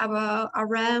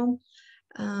 around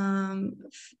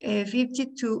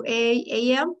 52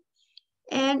 a.m.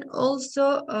 And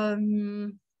also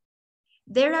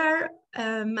there are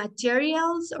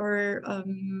materials or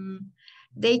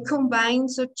they combine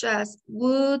such as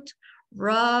wood,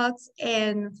 rugs,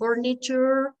 and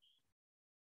furniture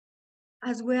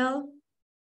as well.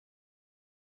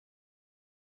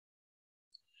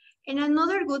 And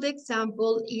another good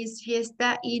example is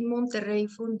Fiesta in Monterrey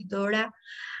Fundidora.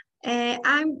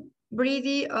 I'm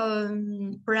really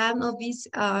proud of this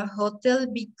hotel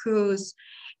because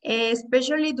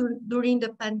especially during the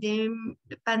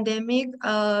pandemic,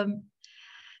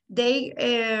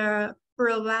 they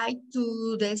provide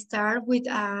to the staff with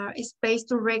a space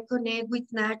to reconnect with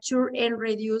nature and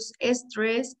reduce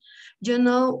stress. You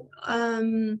know,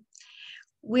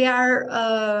 we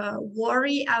are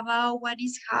worried about what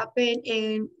is happening,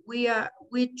 and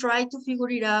we try to figure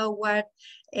it out what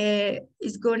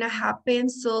is gonna happen.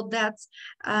 So that's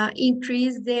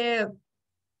increase the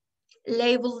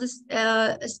level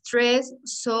stress.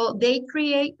 So they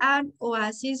create an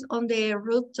oasis on the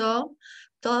rooftop,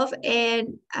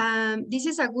 and this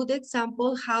is a good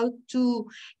example how to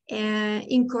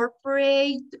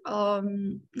incorporate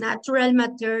natural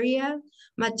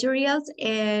materials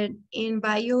and in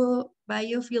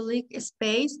biophilic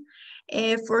space.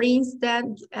 For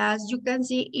instance, as you can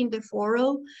see in the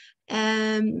photo,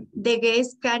 the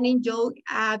guests can enjoy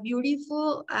a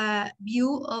beautiful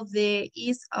view of the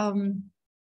East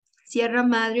Sierra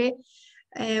Madre,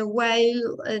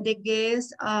 while the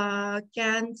guests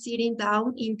can sitting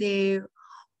down in the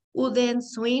wooden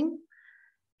swing.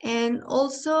 And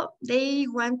also they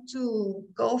want to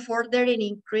go further and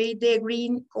increase the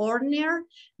green corner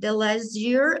the last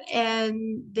year,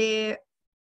 and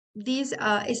this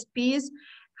space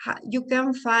you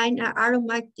can find an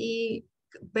aromatic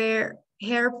herb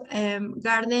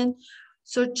garden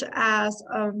such as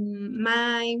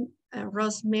mine,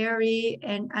 rosemary,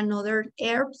 and another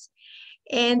herbs.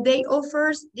 And they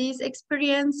offer this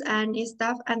experience and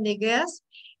staff and the guests.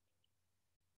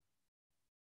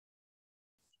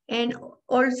 And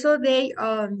also they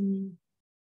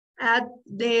add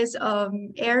these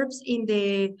herbs in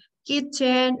the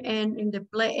kitchen and in the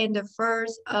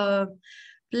first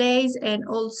place, and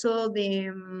also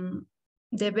the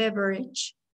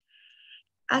beverage.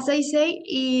 As I say,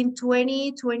 in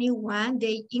 2021,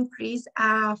 they increased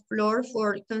a floor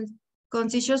for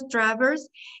conscious travelers,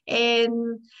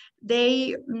 and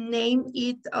they named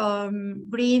it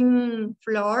green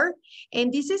floor.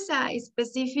 And this is a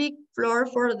specific floor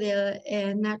for the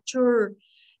nature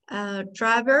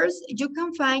travelers. You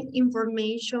can find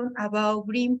information about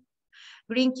Green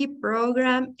Key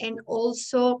program, and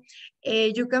also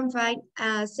you can find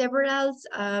several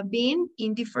bins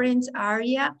in different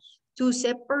areas to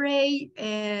separate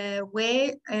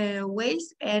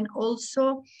waste, and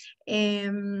also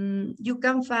you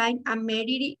can find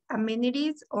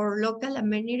amenities or local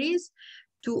amenities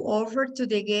to offer to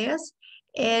the guests.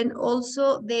 And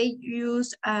also they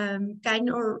use kind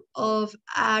of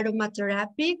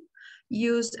aromatherapy,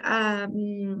 use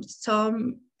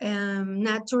some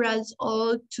naturals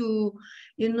oil to,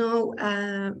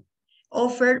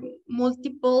 offer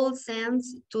multiple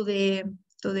scents to the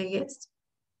guests.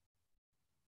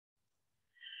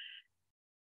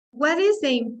 What is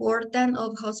the importance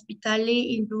of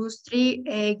hospitality industry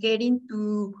getting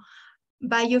to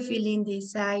biophilic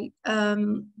design?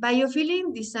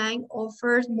 Biophilic design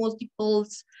offers multiple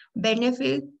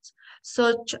benefits,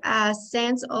 such as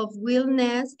sense of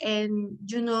wellness. And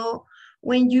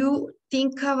when you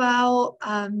think about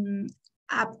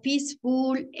a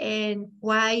peaceful and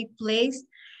quiet place,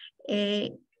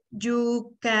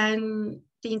 you can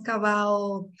think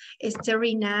about a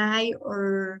starry night,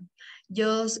 or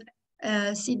just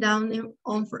sit down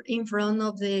in front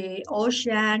of the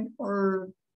ocean, or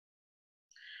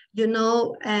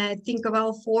think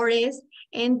about forest.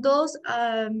 And those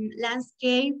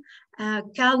landscape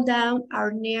calm down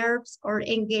our nerves or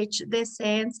engage the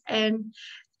sense and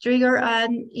trigger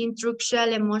an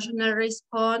intellectual emotional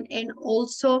response. And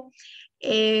also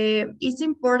it's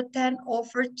important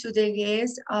offer to the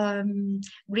guests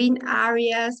green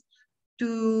areas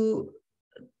to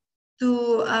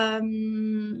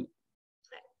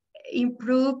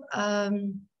improve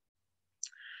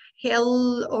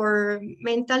health or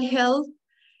mental health.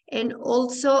 And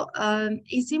also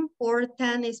it's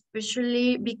important,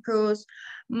 especially because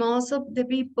most of the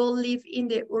people live in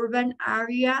the urban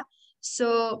area.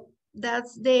 So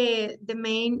that's the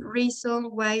main reason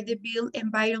why the built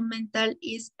environmental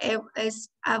is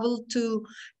able to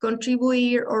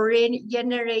contribute or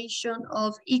regeneration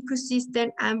of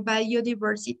ecosystem and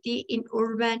biodiversity in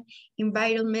urban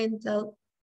environmental.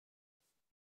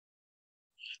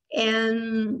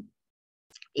 And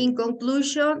in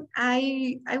conclusion,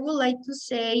 I would like to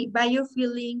say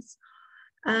biophilic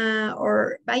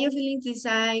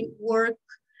design work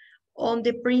on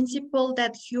the principle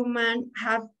that humans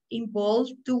have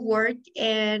evolved to work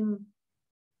and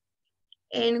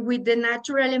with the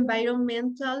natural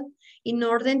environmental in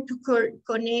order to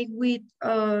connect with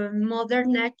mother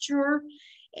nature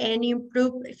and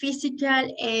improve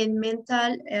physical and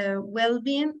mental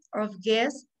well-being of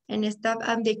guests and staff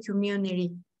and the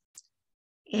community.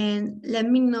 And let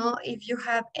me know if you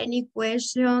have any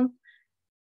question.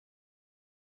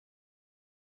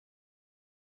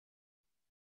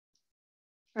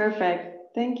 Perfect.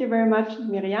 Thank you very much,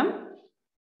 Miriam.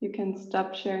 You can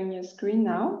stop sharing your screen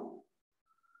now.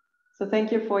 So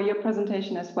thank you for your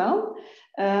presentation as well.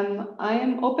 I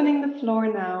am opening the floor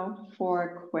now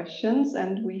for questions,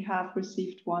 and we have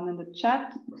received one in the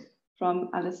chat from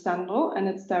Alessandro, and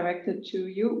it's directed to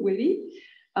you, Willy.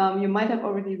 You might have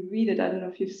already read it. I don't know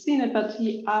if you've seen it, but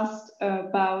he asked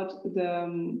about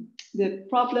the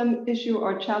problem, issue,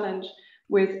 or challenge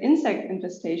with insect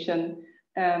infestation,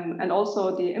 and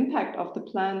also the impact of the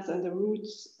plants and the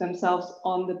roots themselves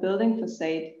on the building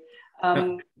facade.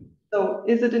 So,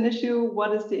 is it an issue?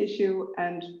 What is the issue?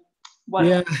 And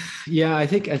what? Yeah. I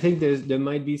think there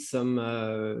might be some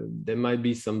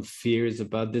fears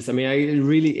about this. I mean,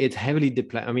 it heavily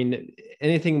depends. I mean,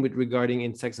 anything regarding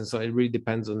insects and so it really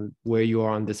depends on where you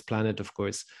are on this planet, of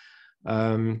course.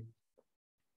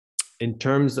 In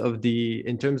terms of the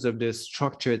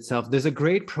structure itself, there's a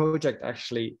great project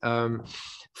actually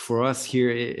for us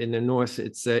here in the north.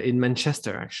 It's in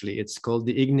Manchester actually. It's called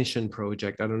the Ignition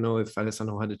Project. I don't know if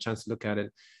Alessandro had a chance to look at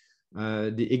it.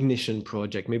 The Ignition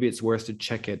Project. Maybe it's worth to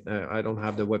check it. I don't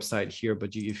have the website here,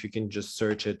 but if you can just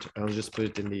search it, I'll just put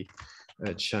it in the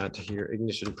chat here.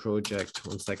 Ignition Project.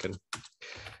 1 second.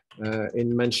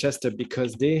 In Manchester,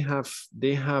 because they have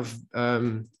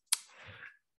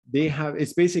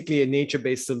it's basically a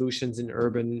nature-based solutions in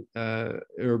urban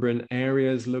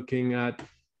areas, looking at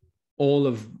all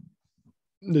of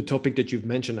the topic that you've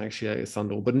mentioned, actually,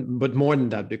 Sandro, but more than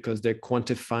that, because they're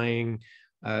quantifying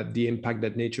the impact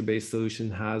that nature-based solution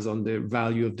has on the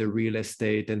value of the real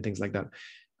estate and things like that.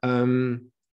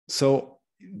 So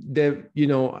there,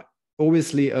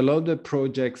 obviously a lot of the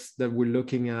projects that we're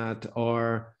looking at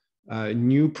are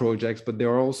new projects, but there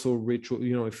are also ritual,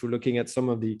 if we're looking at some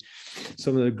of the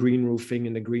green roofing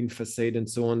and the green facade and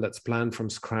so on, that's planned from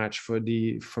scratch from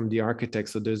the architect.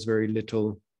 So there's very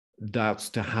little doubts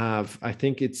to have. I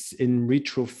think it's in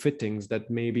retrofittings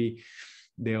that maybe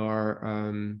there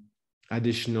are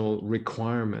additional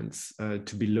requirements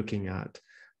to be looking at.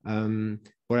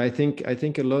 But I think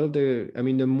a lot of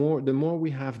the more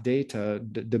we have data,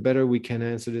 the better we can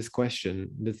answer this question.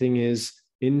 The thing is,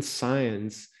 in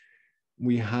science,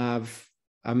 we have,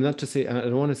 I don't want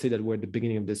to say that we're at the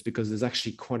beginning of this, because there's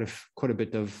actually quite a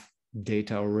bit of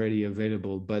data already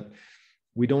available, but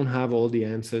we don't have all the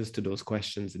answers to those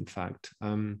questions, in fact.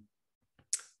 And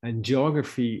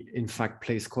geography, in fact,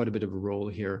 plays quite a bit of a role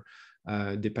here,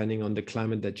 depending on the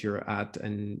climate that you're at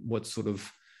and what sort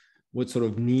of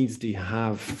needs do you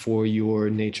have for your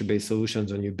nature-based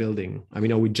solutions on your building. I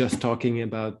mean, are we just talking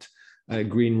about a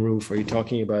green roof? Are you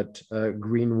talking about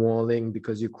green walling?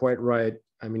 Because you're quite right.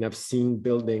 I mean, I've seen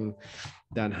buildings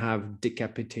that have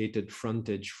decapitated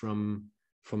frontage from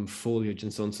foliage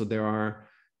and so on. So there are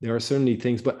certainly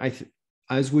things, but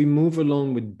as we move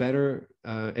along with better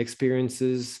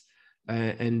experiences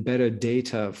and better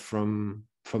data from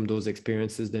those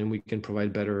experiences, then we can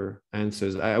provide better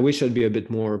answers. I wish I'd be a bit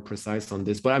more precise on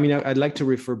this, but I mean, I'd like to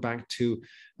refer back to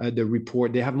the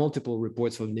report. They have multiple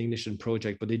reports from the Ignition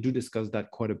project, but they do discuss that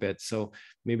quite a bit. So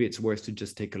maybe it's worth to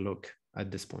just take a look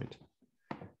at this point.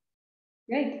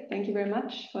 Great, thank you very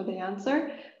much for the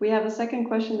answer. We have a second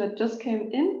question that just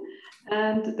came in,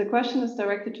 and the question is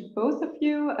directed to both of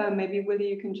you. Maybe Willy,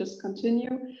 you can just continue.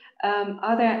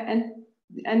 Are there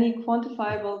any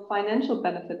quantifiable financial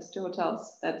benefits to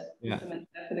hotels that implement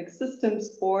Biophilic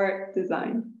systems or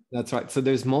design? That's right. So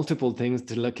there's multiple things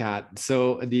to look at.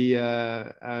 So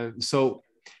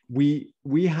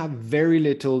we have very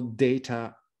little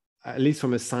data, at least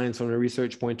from a science, from a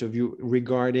research point of view,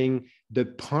 regarding the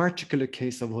particular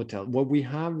case of hotel. What we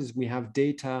have is I have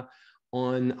data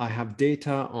on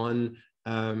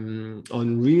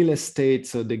real estate.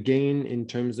 So the gain in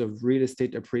terms of real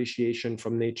estate appreciation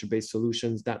from nature-based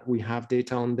solutions, that we have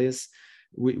data on this,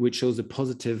 which shows a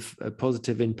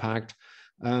positive impact.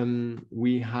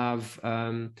 We have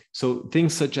so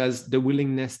things such as the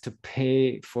willingness to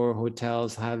pay for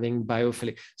hotels having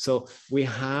Biophilic. So we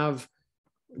have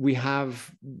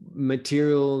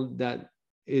material that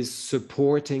is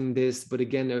supporting this, but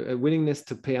again, a willingness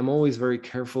to pay. I'm always very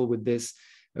careful with this.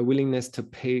 A willingness to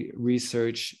pay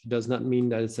research does not mean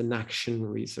that it's an action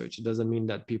research. It doesn't mean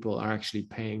that people are actually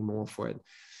paying more for it.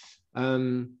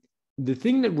 The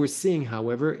thing that we're seeing,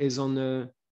 however, is on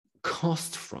the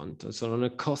cost front, so on a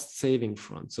cost saving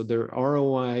front. So the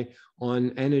ROI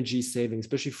on energy saving,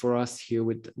 especially for us here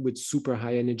with super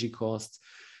high energy costs.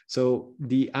 So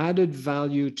the added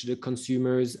value to the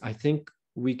consumers, I think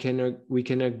we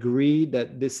can agree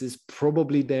that this is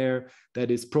probably there,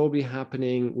 that is probably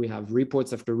happening. We have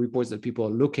reports after reports that people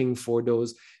are looking for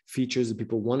those features, that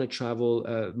people want to travel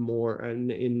more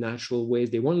in natural ways.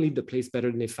 They want to leave the place better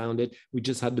than they found it. We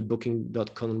just had the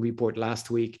booking.com report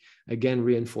last week, again,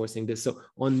 reinforcing this. So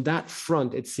on that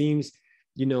front, it seems,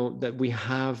 that we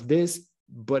have this,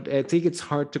 but I think it's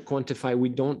hard to quantify. We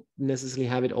don't necessarily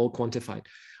have it all quantified.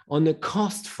 On the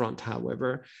cost front,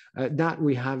 however, that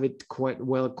we have it quite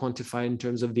well quantified in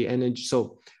terms of the energy.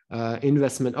 So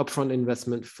upfront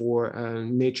investment for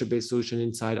nature-based solution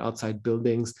inside, outside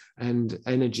buildings, and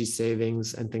energy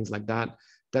savings and things like that,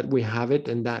 that we have it.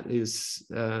 And that is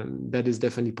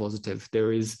definitely positive.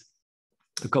 There is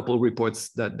a couple of reports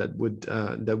that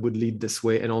would lead this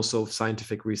way, and also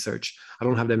scientific research. I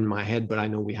don't have them in my head, but I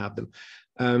know we have them.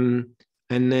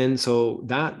 And then it's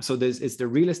the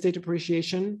real estate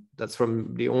appreciation. That's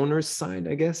from the owner's side,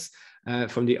 I guess.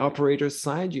 From the operator's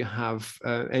side, you have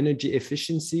energy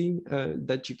efficiency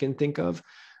that you can think of.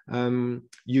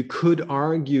 You could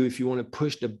argue, if you want to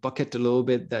push the bucket a little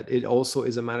bit, that it also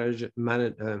is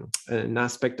an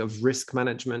aspect of risk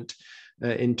management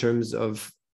in terms of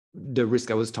the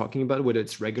risk I was talking about, whether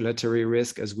it's regulatory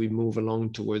risk as we move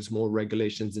along towards more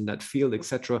regulations in that field,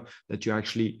 etc., that you're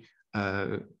actually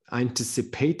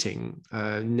anticipating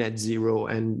net zero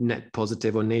and net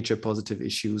positive or nature positive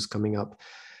issues coming up.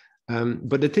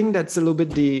 But the thing that's a little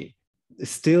bit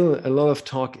still a lot of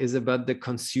talk is about the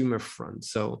consumer front.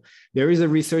 So there is a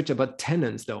research about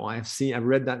tenants, though. I've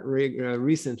read that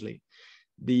recently.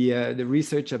 The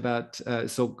research about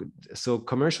so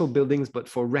commercial buildings, but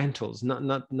for rentals,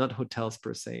 not hotels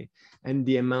per se, and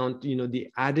the amount, the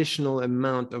additional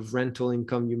amount of rental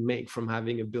income you make from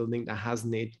having a building that has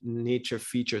nature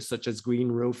features such as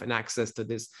green roof and access to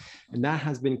this, and that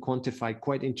has been quantified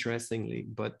quite interestingly.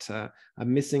 But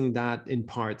I'm missing that in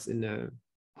parts in the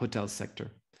hotel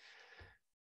sector.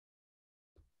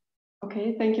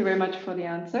 Okay, thank you very much for the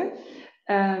answer.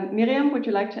 Miriam, would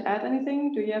you like to add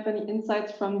anything? Do you have any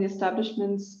insights from the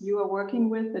establishments you are working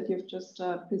with that you've just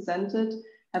presented?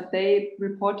 Have they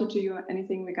reported to you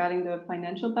anything regarding the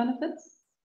financial benefits?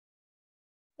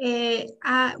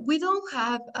 We don't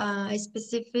have a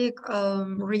specific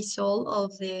result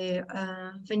of the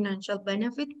financial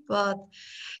benefit, but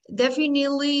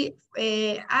definitely,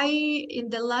 in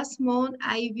the last month,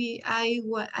 I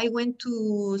went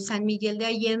to San Miguel de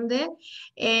Allende,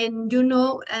 and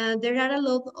there are a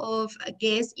lot of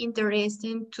guests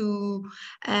interested to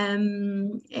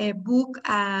book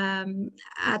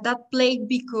at that place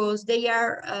because they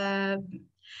are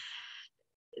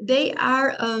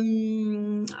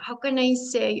how can I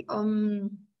say,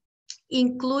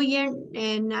 including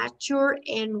nature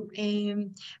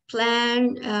and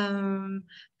plant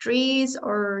trees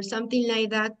or something like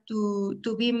that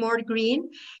to be more green.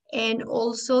 And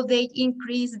also they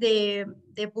increase the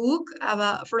book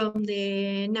about from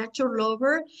the nature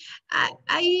lover.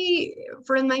 I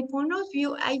from my point of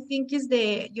view, I think is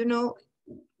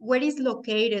where is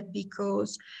located,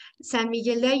 because San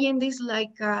Miguel de Allende is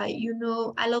like, a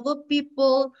lot of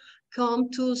people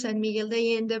come to San Miguel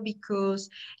de Allende because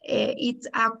it's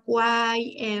a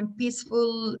quiet and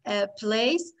peaceful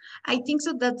place. I think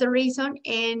so that's the reason.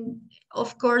 And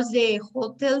of course, the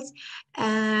hotels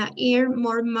earn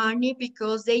more money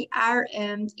because they are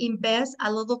invest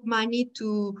a lot of money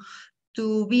to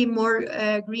be more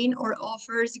green, or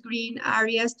offers green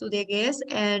areas to the guests.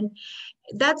 And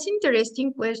that's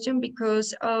interesting question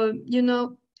because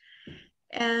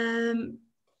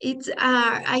it's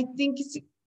I think it's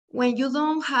when you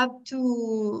don't have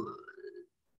to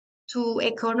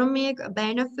economic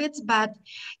benefits, but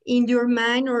in your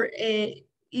mind, or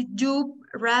you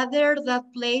rather that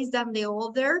place than the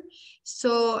other.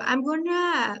 So I'm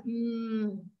gonna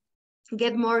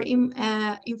get more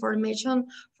information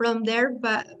from there,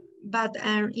 but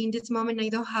in this moment I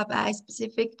don't have a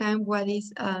specific time what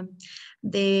is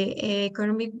the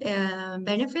economic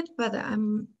benefit, but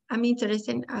I'm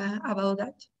interested about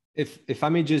that. If I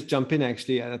may just jump in,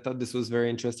 actually, I thought this was very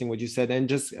interesting what you said,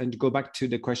 and go back to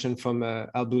the question from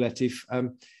Abdul Latif.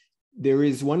 There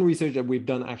is one research that we've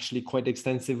done actually quite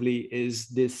extensively, is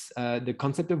this the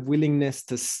concept of willingness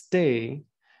to stay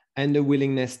and the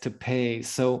willingness to pay.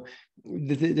 So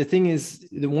the thing is,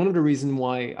 one of the reasons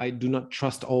why I do not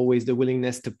trust always the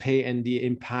willingness to pay and the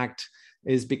impact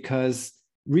is because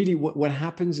really what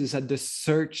happens is at the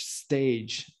search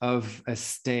stage of a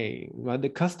stay, right? The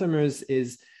customers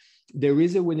there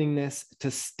is a willingness to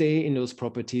stay in those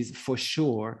properties for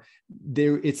sure.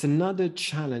 It's another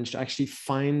challenge to actually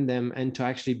find them and to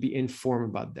actually be informed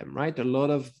about them, right? A lot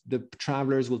of the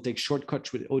travelers will take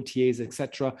shortcuts with OTAs,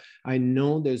 etc. I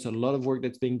know there's a lot of work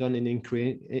that's being done in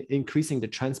increasing the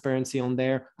transparency on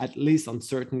there, at least on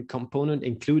certain component,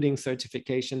 including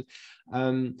certification.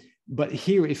 But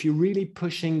here, if you're really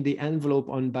pushing the envelope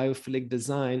on biophilic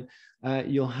design,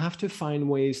 you'll have to find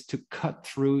ways to cut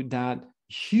through that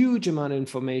huge amount of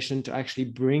information to actually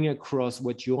bring across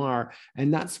what you are.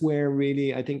 And that's where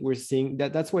really, I think we're seeing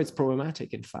that's why it's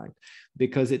problematic, in fact,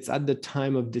 because it's at the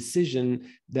time of decision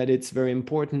that it's very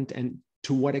important. And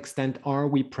to what extent are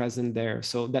we present there?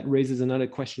 So that raises another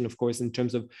question, of course, in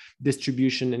terms of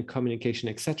distribution and communication,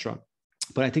 etc.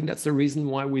 But I think that's the reason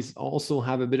why we also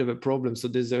have a bit of a problem. So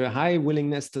there's a high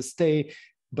willingness to stay,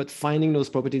 but finding those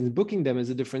properties and booking them is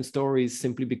a different story,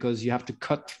 simply because you have to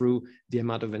cut through the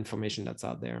amount of information that's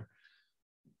out there.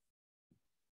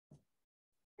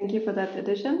 Thank you for that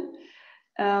addition.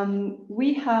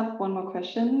 We have one more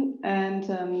question, and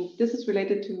this is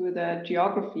related to the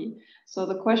geography. So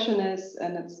the question is,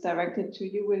 and it's directed to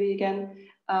you, Willy, again.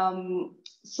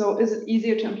 So is it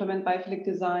easier to implement biophilic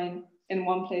design in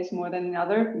one place more than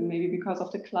another, maybe because of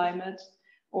the climate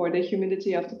or the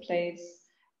humidity of the place?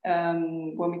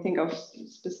 When we think of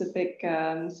specific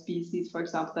species, for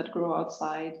example, that grow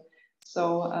outside.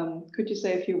 So could you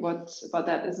say a few words about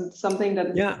that? Is it something that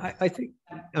is... Yeah, I think,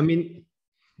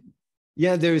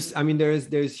 yeah,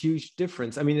 there's huge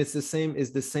difference. I mean, it's the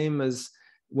same as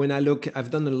when I look,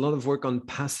 I've done a lot of work on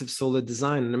passive solar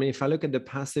design. And I mean, if I look at the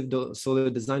passive solar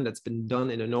design that's been done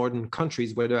in the northern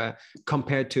countries, whether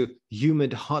compared to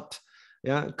humid, hot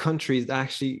countries, that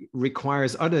actually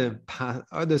requires other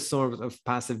sorts of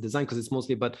passive design, because it's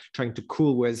mostly about trying to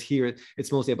cool, whereas here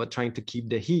it's mostly about trying to keep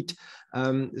the heat.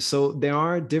 So there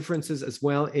are differences as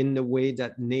well in the way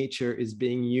that nature is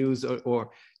being used or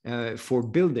for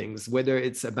buildings, whether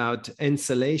it's about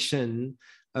insulation,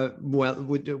 well,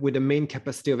 with the main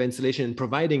capacity of insulation and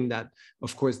providing that,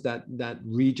 of course, that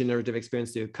regenerative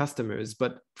experience to your customers.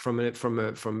 But from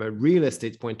a real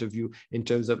estate point of view, in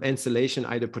terms of insulation,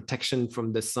 either protection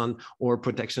from the sun or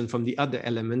protection from the other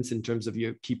elements in terms of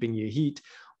your keeping your heat,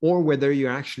 or whether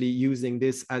you're actually using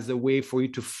this as a way for you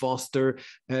to foster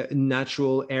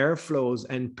natural airflows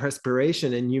and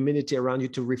perspiration and humidity around you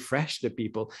to refresh the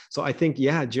people. So I think,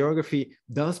 yeah, geography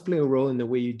does play a role in the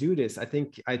way you do this. I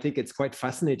think it's quite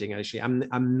fascinating, actually.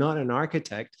 I'm not an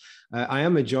architect. I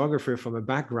am a geographer from a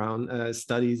background,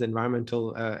 studies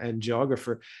environmental and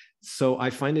geographer. So I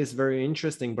find this very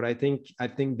interesting, but I think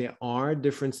there are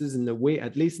differences in the way,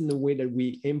 at least in the way that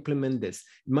we implement this.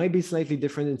 It might be slightly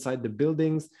different inside the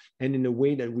buildings and in the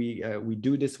way that we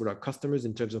do this with our customers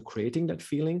in terms of creating that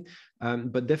feeling.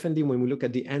 But definitely when we look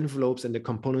at the envelopes and the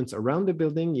components around the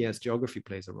building, yes, geography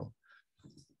plays a role.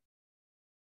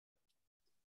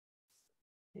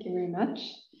 Thank you very much.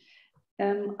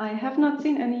 I have not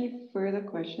seen any further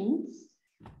questions.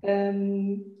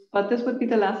 But this would be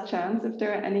the last chance if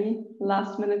there are any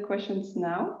last minute questions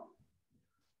now.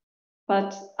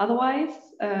 But otherwise,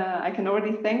 I can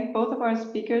already thank both of our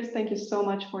speakers. Thank you so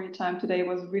much for your time today. It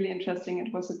was really interesting.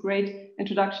 It was a great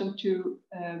introduction to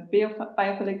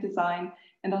biophilic design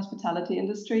and hospitality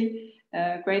industry.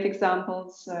 Great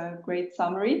examples, great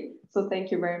summary. So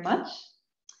thank you very much.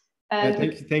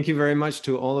 And thank you very much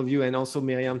to all of you, and also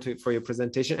Miriam for your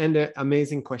presentation and the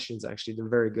amazing questions. Actually, they're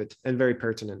very good and very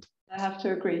pertinent. I have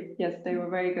to agree. Yes, they were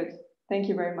very good. Thank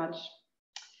you very much.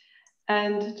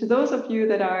 And to those of you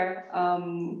that are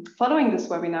following this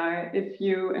webinar, if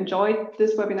you enjoyed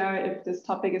this webinar, if this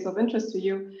topic is of interest to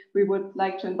you, we would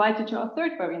like to invite you to our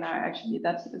third webinar, actually,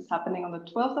 that is happening on the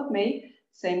 12th of May,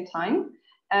 same time.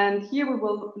 And here we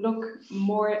will look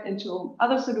more into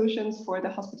other solutions for the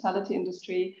hospitality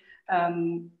industry,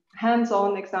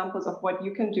 hands-on examples of what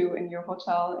you can do in your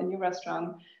hotel, in your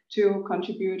restaurant to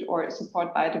contribute or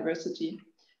support biodiversity.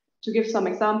 To give some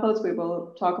examples, we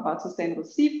will talk about sustainable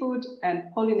seafood and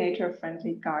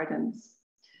pollinator-friendly gardens.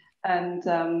 And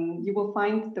you will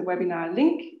find the webinar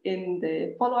link in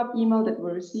the follow-up email that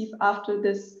we'll receive after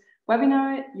this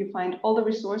webinar. You find all the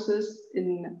resources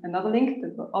in another link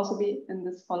that will also be in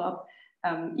this follow-up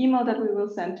email that we will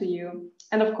send to you.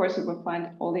 And of course, you will find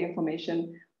all the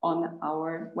information on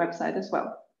our website as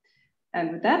well.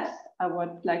 And with that, I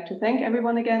would like to thank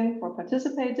everyone again for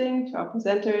participating, to our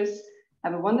presenters.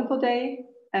 Have a wonderful day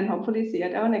and hopefully see you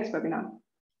at our next webinar.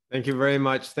 Thank you very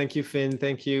much. Thank you, Finn.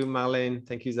 Thank you, Marlene.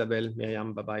 Thank you, Isabel.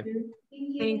 Miriam, bye-bye.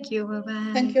 Thank you.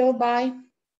 Bye-bye. Thank you. Bye.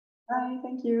 Bye.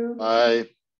 Thank you. Bye.